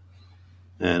helix,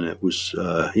 and it was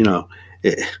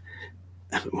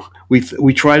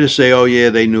we try to say, oh yeah,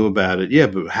 they knew about it. Yeah,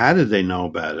 but how did they know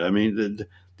about it?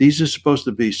 These are supposed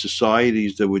to be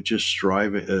societies that were just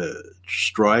striving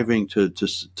to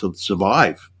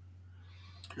survive.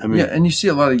 And you see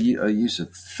a lot of use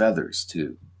of feathers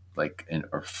too,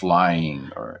 or flying,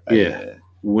 or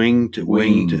wings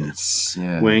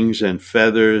and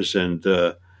feathers, and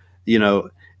there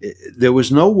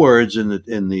was no words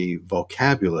in the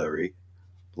vocabulary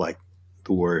like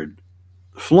the word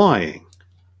flying.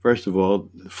 First of all,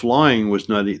 flying was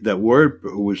not that word.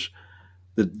 Was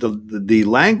the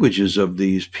languages of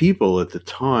these people at the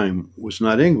time was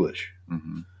not English.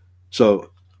 Mm-hmm. So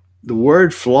the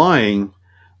word flying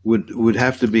would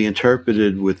have to be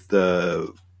interpreted with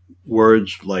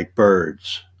words like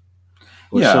birds.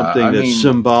 or Yeah, something I that's mean,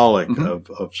 symbolic mhm.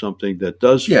 of something that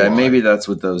does Yeah, fly. maybe that's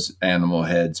what those animal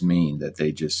heads mean, that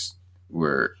they just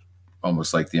were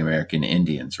almost like the American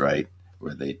Indians, right?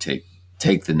 Where they take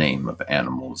the name of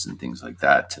animals and things like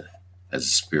that as a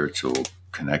spiritual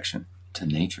connection to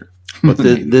nature. But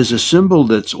Maybe. there's a symbol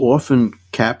that's often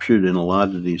captured in a lot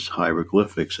of these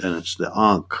hieroglyphics, and it's the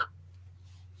Ankh.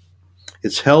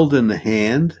 It's held in the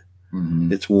hand.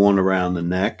 Mm-hmm. It's worn around the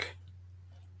neck.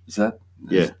 Is that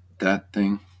Yeah. that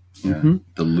thing? Yeah, Mm-hmm.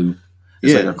 the loop.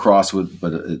 It's like Yeah. a cross with,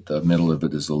 but at the middle of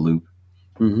it is a loop.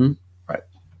 Mm-hmm. Right.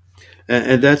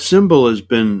 And that symbol has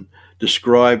been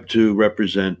described to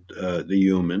represent the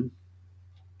human,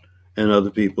 and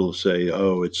other people say,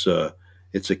 "Oh, it's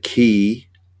a key."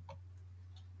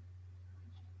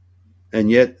 And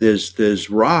yet, there's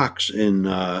rocks in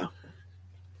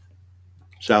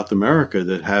South America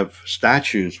that have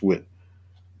statues with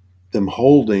them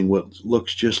holding what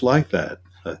looks just like that,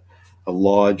 a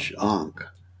large ankh.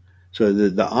 So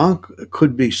the ankh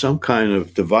could be some kind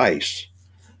of device.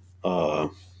 Uh,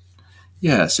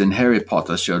 Yes, and Harry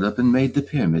Potter showed up and made the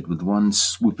pyramid with one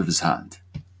swoop of his hand.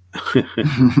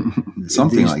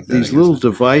 Something like that, I these guess. little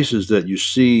devices that you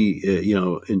see,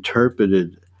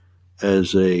 interpreted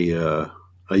as a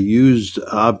used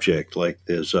object, like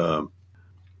there's a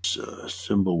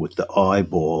symbol with the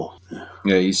eyeball.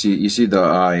 Yeah, you see the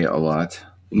eye a lot.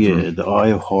 Yeah, the Eye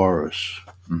of Horus.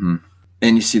 Mm-hmm.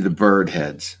 And you see the bird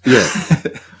heads. Yeah.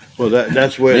 Well,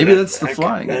 that's where maybe that's the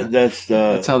flying. That's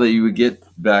how that you would get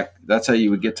back. That's how you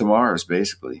would get to Mars,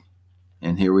 basically.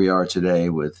 And here we are today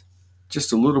with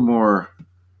just a little more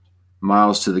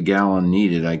miles to the gallon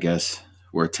needed, I guess,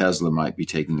 where Tesla might be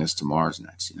taking us to Mars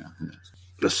next.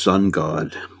 the sun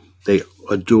god. They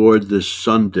adored this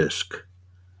sun disk,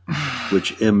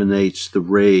 which emanates the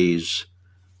rays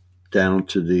down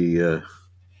to the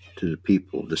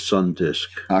people. The sun disk.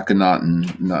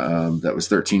 Akhenaten, that was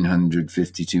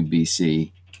 1352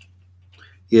 BC.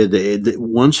 Yeah,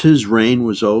 once his reign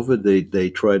was over, they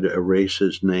tried to erase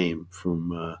his name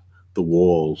from the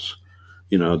walls.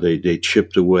 They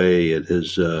chipped away at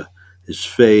his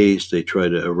face. They tried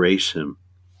to erase him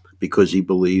because he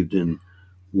believed in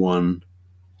one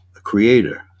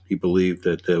creator. He believed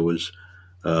that there was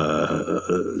a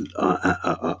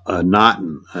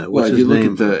Naten. Well, What's if his you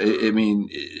look name?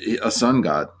 at a sun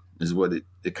god is what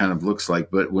it kind of looks like.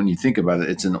 But when you think about it,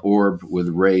 it's an orb with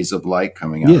rays of light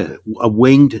coming out of it. A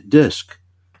winged disc.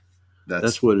 That's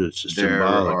That's what it's there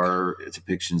symbolic. are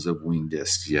depictions of winged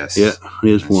discs. Yes. Yeah,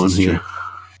 here's That's one just here.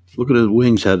 true. Look at his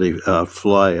wings, how they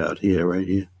fly out here, right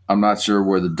here. I'm not sure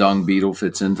where the dung beetle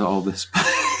fits into all this.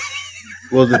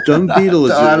 Well, the dung beetle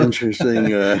is an interesting.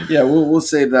 Yeah, we'll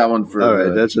save that one for all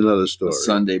right, that's another story. a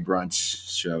Sunday brunch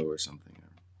show or something.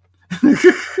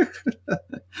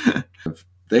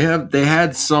 They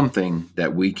had something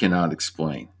that we cannot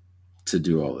explain to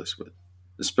do all this with,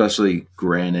 especially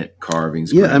granite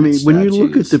carvings. Yeah, I mean, granite when you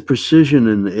look at statues, the precision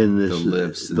in this, the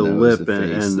lips, the nose, lip, the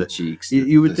face, and the cheeks,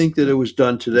 you would think that it was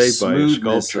done the today by a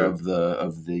smoothness sculptor.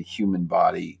 of the human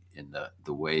body and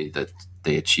the way that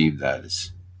they achieve that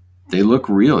is. They look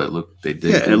real. They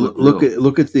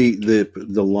look at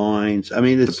the lines. I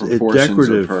mean, it's proportions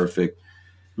decorative. are perfect.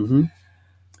 Mm-hmm.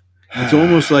 It's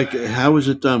almost like, how was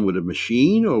it done, with a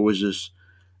machine, or was this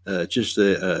just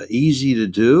easy to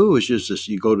do? It's just this,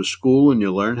 you go to school and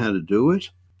you learn how to do it.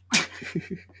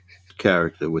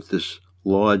 Character with this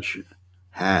large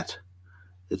hat,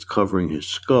 it's covering his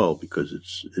skull because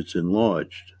it's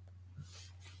enlarged.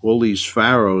 All these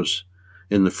pharaohs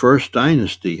in the first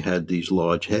dynasty had these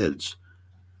large heads.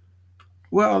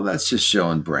 Well, that's just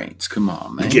showing brains. Come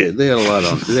on, man. Yeah, they had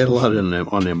a lot on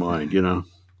their mind.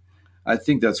 I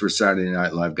think that's where Saturday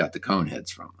Night Live got the cone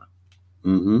heads from.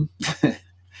 Mm-hmm.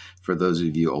 For those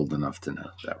of you old enough to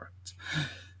know that reference.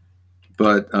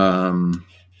 But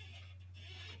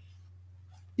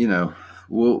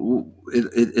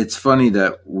it's funny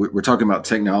that we're talking about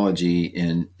technology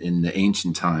in the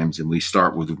ancient times, and we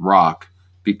start with rock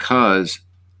because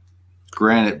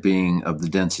granite, being of the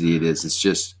density it is,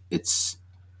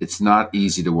 it's not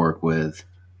easy to work with,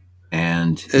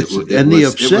 and the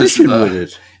obsession with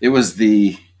it. It was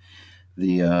the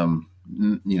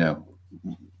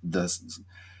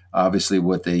obviously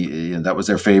what that was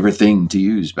their favorite thing to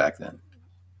use back then,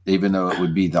 even though it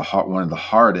would be one of the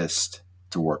hardest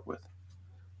to work with.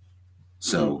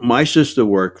 So my sister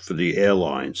worked for the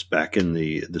airlines back in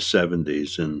the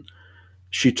 70s, and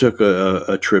she took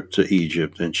a trip to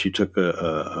Egypt, and she took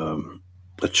a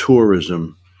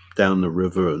tourism down the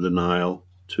river, the Nile,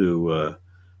 to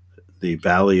the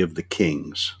Valley of the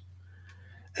Kings.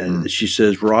 And she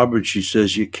says, Robert,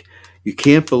 you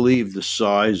can't believe the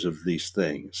size of these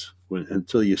things.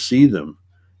 until you see them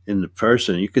in the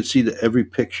person. You could see every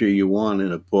picture you want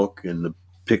in a book, and the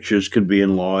pictures could be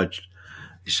enlarged.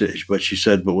 But she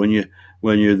said, but when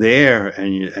you're there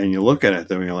and you look at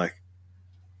them, you're like,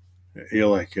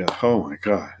 oh my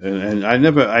god! And I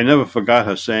never forgot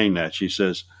her saying that. She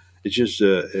says it's just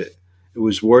it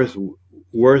was worth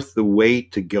the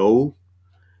wait to go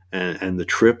and the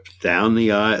trip down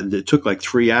the aisle. It took like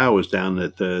 3 hours down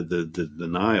the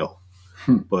Nile,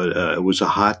 but it was a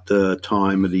hot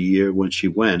time of the year when she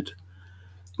went.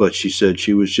 But she said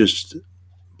she was just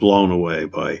blown away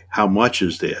by how much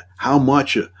is there, how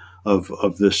much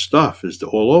of this stuff is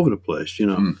all over the place,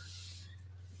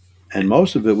 and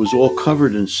most of it was all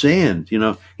covered in sand.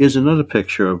 Here's another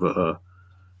picture of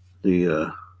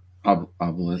the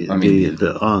Obelisk. I mean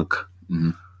the Ankh. Mm-hmm.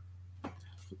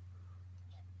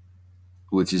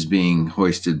 Which is being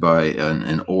hoisted by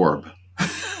an orb.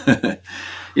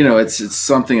 It's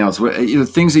something else.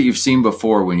 Things that you've seen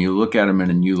before, when you look at them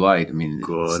in a new light. I mean,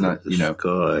 God, it's not.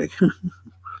 Sky.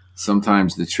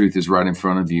 Sometimes the truth is right in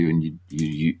front of you, and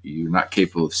you're not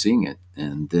capable of seeing it.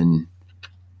 And then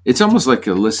it's almost like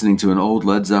listening to an old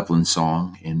Led Zeppelin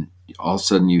song, and all of a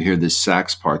sudden you hear this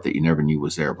sax part that you never knew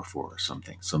was there before, or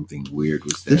something. Something weird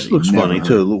was there. This looks funny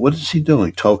too. What is he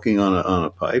doing? Talking on a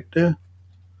pipe there?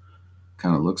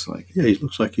 Kind of looks like it. Yeah, he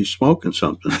looks like he's smoking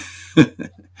something.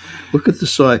 Look at the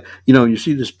size. You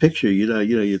see this picture.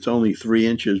 It's only 3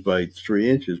 inches by 3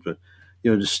 inches, but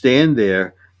to stand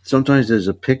there. Sometimes there's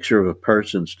a picture of a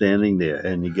person standing there,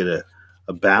 and you get a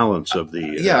balance of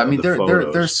the. I mean,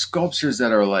 there's sculptures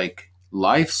that are like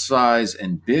life size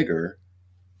and bigger,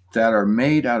 that are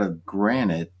made out of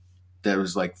granite. That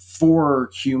was like four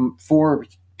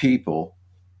people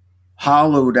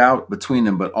hollowed out between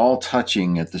them, but all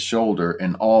touching at the shoulder,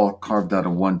 and all carved out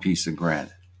of one piece of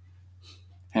granite.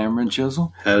 Hammer and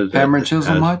chisel. Hammer and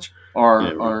chisel much, or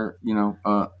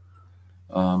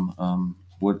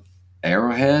what?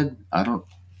 Arrowhead? I don't.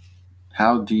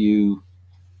 How do you?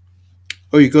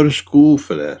 Oh, you go to school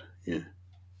for that. Yeah,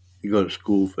 you go to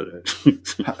school for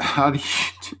that. How do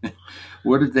you?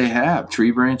 What did they have? Tree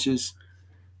branches?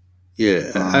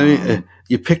 Yeah, I mean,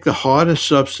 you pick the hardest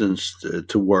substance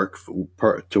to work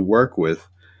with,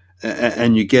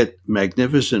 and you get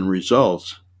magnificent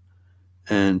results.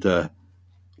 And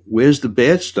where's the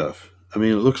bad stuff? I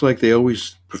mean, it looks like they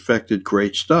always perfected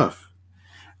great stuff.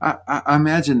 I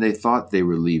imagine they thought they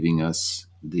were leaving us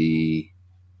the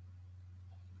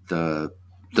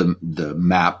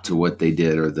map to what they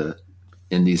did, or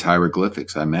in these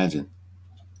hieroglyphics. I imagine.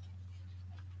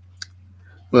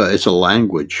 Well, it's a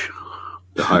language,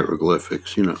 the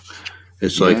hieroglyphics.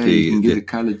 It's like you can get a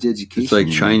college education. It's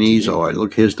like Chinese art.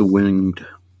 Look, here's the winged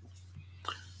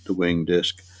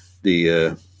disc.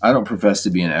 I don't profess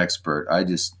to be an expert.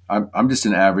 I'm just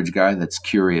an average guy that's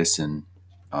curious, and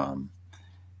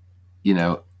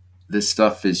this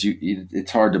stuff is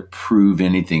it's hard to prove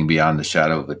anything beyond the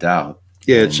shadow of a doubt.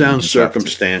 Yeah, it sounds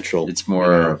circumstantial. It's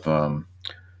more of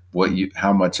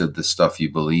how much of the stuff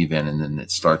you believe in, and then it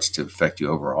starts to affect you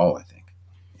overall, I think.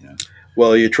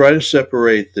 Well, you try to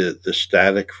separate the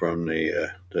static from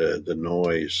the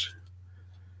noise.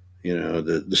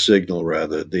 The signal,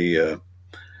 rather.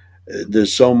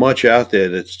 There's so much out there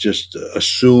that's just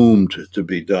assumed to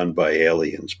be done by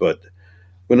aliens, but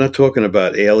we're not talking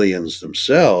about aliens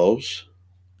themselves.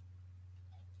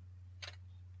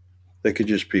 They could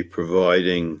just be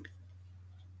providing.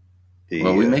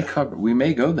 We may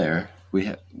go there.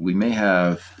 We may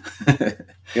have.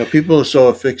 People are so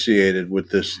asphyxiated with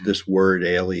this word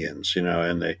aliens, and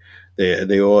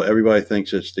everybody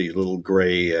thinks it's the little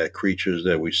gray creatures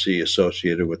that we see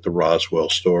associated with the Roswell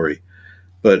story.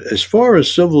 But as far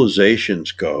as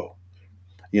civilizations go,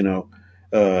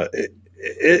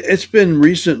 it's been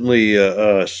recently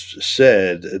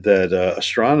said that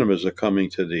astronomers are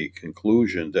coming to the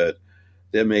conclusion that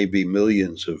there may be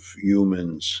millions of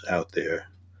humans out there,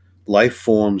 life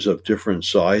forms of different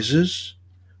sizes,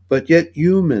 but yet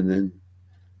human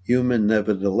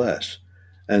nevertheless.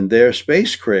 And their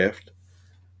spacecraft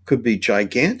could be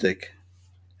gigantic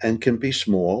and can be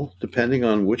small, depending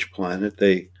on which planet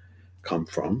they come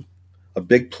from. A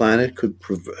big planet could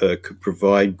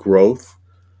provide growth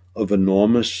of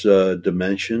enormous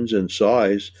dimensions and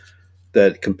size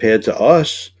that, compared to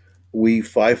us, we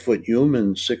 5-foot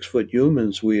humans, 6-foot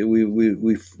humans, we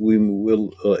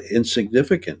will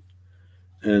insignificant.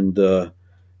 And the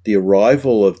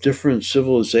arrival of different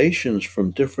civilizations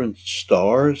from different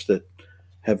stars that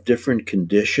have different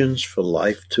conditions for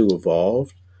life to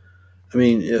evolve. I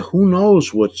mean, who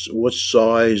knows what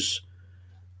size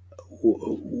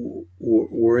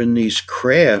were in these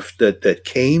craft that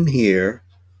came here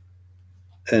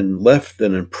and left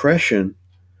an impression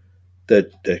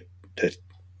that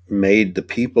made the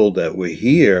people that were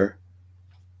here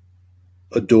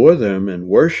adore them and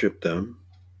worship them.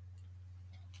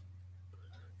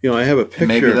 I have a picture.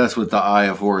 Maybe that's what the Eye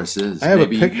of Horus is. I have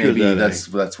maybe, a picture maybe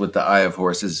that's what the Eye of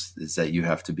Horus is that you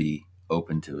have to be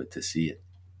open to it to see it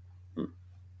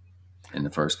in the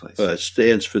first place. It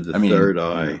stands for the third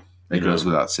eye. It goes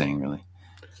without saying, really.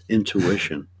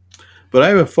 Intuition. But I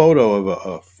have a photo of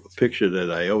a picture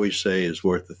that I always say is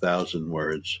worth 1,000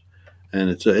 words, and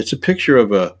it's a picture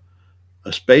of a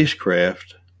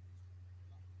spacecraft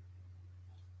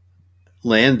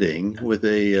landing with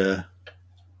a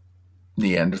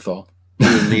Neanderthal.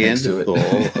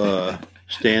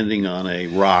 Standing on a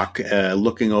rock,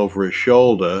 looking over his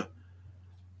shoulder,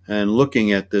 and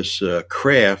looking at this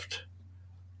craft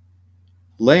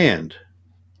land,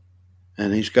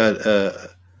 and he's got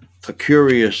a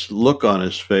curious look on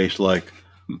his face, like,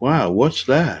 "Wow, what's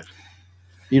that?"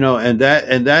 And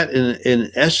that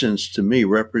in essence to me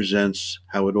represents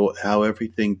how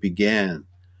everything began,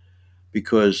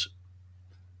 because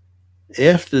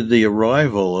after the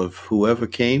arrival of whoever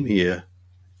came here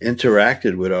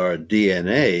interacted with our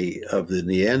DNA of the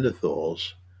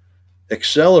Neanderthals,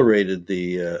 accelerated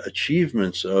the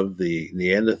achievements of the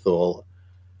Neanderthal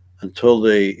until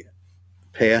they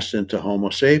passed into Homo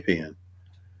sapien.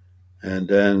 And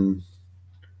then,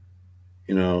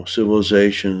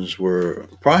 civilizations were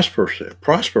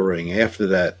prospering after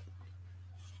that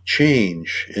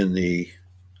change in the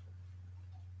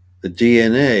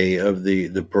DNA of the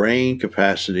brain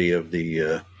capacity of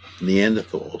the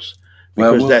Neanderthals.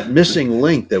 Because that missing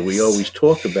link that we always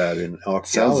talk about in archaeology.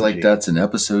 Sounds like that's an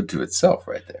episode to itself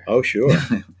right there. Oh, sure.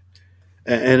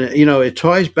 and it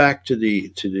ties back to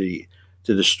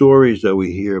the stories that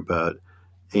we hear about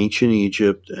ancient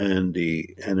Egypt and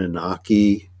the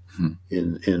Anunnaki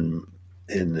in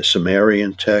the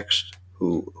Sumerian text,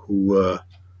 who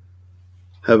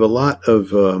have a lot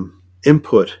of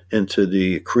input into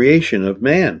the creation of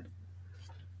man.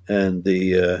 And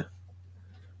the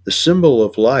symbol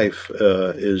of life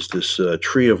is this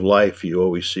tree of life you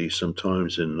always see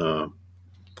sometimes in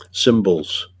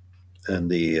symbols, and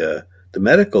the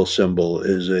medical symbol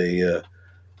is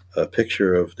a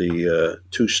picture of the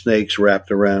two snakes wrapped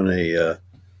around a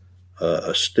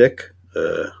stick.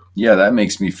 Yeah, that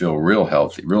makes me feel real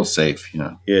healthy, real safe.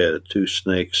 Yeah, the two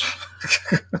snakes.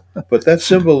 But that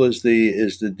symbol is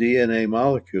the DNA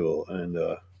molecule, and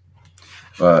the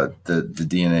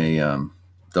DNA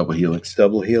double helix.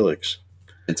 Double helix.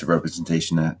 It's a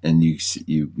representation of that, and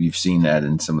you've seen that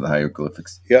in some of the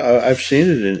hieroglyphics. Yeah, I've seen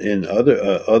it in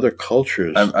other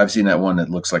cultures. I've seen that one that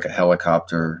looks like a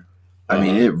helicopter. I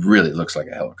mean, it really looks like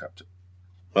a helicopter.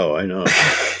 Oh, I know.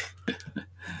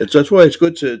 That's why it's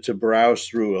good to browse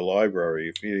through a library.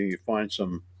 If you find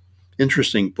some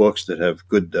interesting books that have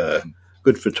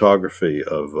good photography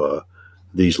of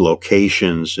these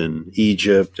locations in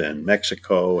Egypt and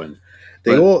Mexico, and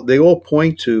they all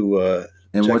point to.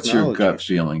 And what's your gut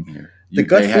feeling here? The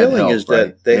gut feeling is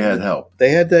that they had help. They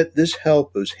had that. This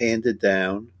help was handed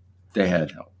down. They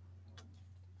had help.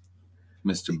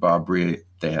 Mr. Bob Bria,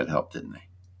 they had help, didn't they?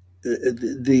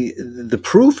 The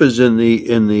proof is in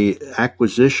the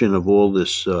acquisition of all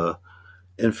this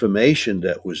information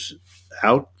that was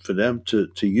out for them to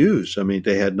use. I mean,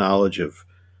 they had knowledge of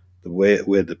the way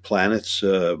where the planets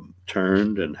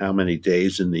turned and how many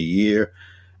days in the year.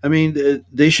 I mean,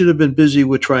 they should have been busy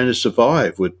with trying to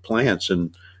survive with plants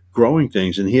and growing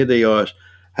things, and here they are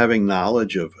having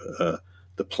knowledge of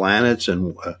the planets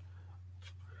and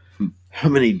how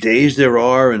many days there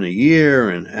are in a year,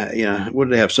 and what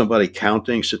do they have? Somebody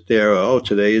counting, sit there. Oh,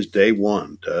 today is day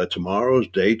 1. Tomorrow's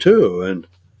day 2, and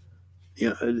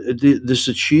this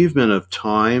achievement of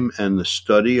time and the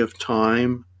study of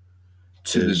time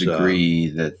to the degree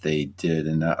that they did,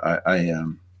 and I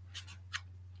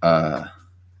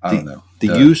don't know.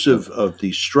 The use of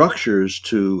these structures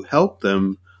to help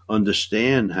them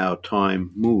understand how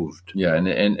time moved. Yeah, and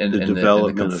the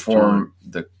development of time.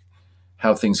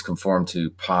 How things conform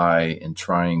to pi and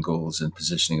triangles and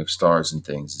positioning of stars and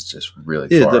things is just really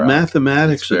far the out.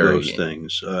 Mathematics of those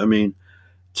things. I mean,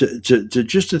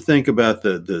 to think about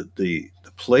the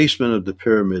placement of the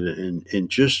pyramid and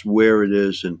just where it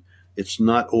is, and it's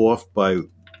not off by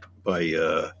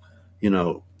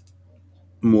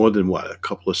more than a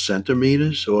couple of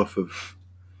centimeters off of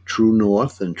true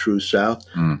north and true south.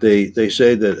 They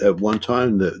say that at one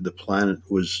time the planet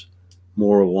was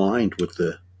more aligned with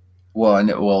the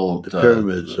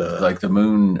pyramids. Like the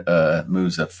moon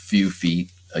moves a few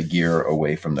feet a year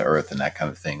away from the Earth and that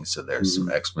kind of thing. So there's some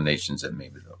explanations that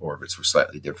maybe the orbits were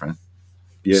slightly different.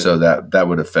 Yeah. So that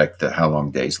would affect how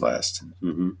long days last.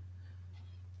 Mm-hmm.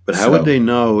 But how would they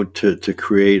know to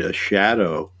create a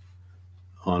shadow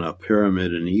on a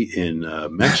pyramid in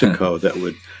Mexico that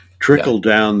would trickle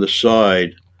down the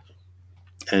side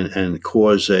and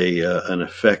cause an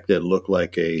effect that looked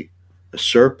like a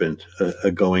serpent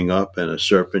going up and a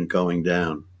serpent going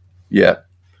down? Yeah,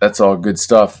 that's all good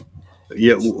stuff.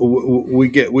 Yeah, we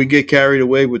get carried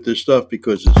away with this stuff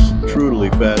because it's truly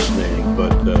fascinating.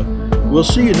 But we'll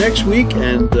see you next week,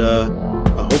 and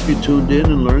I hope you tuned in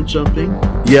and learned something.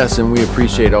 Yes, and we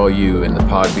appreciate all you in the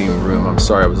Podbean room. I'm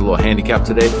sorry I was a little handicapped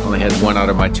today. Only had one out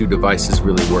of my 2 devices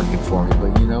really working for me,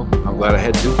 but I'm glad I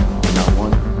had 2, not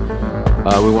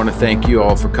 1. We want to thank you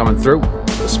all for coming through,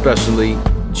 especially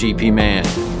GP Man,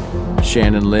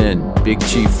 Shannon Lynn, Big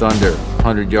Chief Thunder,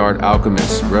 100-Yard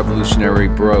Alchemist, Revolutionary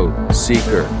Bro,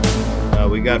 Seeker.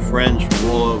 We got friends from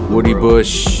all over the Woody world.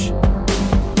 Bush.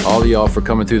 All of y'all for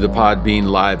coming through the Podbean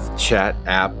live chat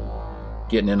app,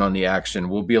 getting in on the action.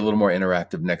 We'll be a little more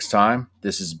interactive next time.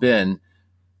 This has been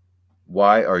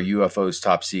Why Are UFOs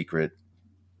Top Secret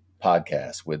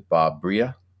podcast with Bob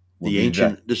Bria.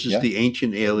 This is the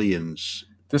Ancient Aliens.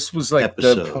 This was like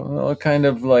episode. Kind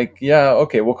of like,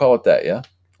 okay, we'll call it that, yeah?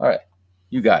 All right,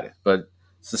 you got it. But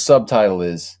the subtitle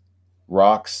is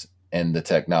Rocks and the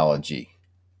Technology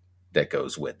that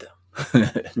goes with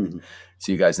them.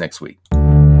 See you guys next week.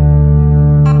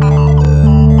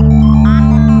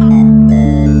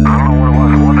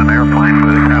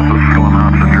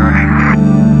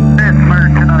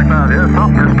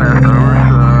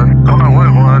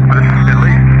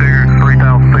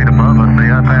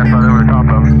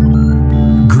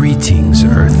 Greetings,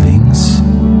 Earthlings.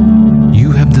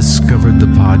 You have discovered the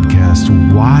podcast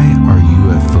Why Are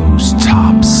UFOs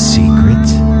Top Secret?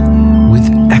 With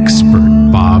expert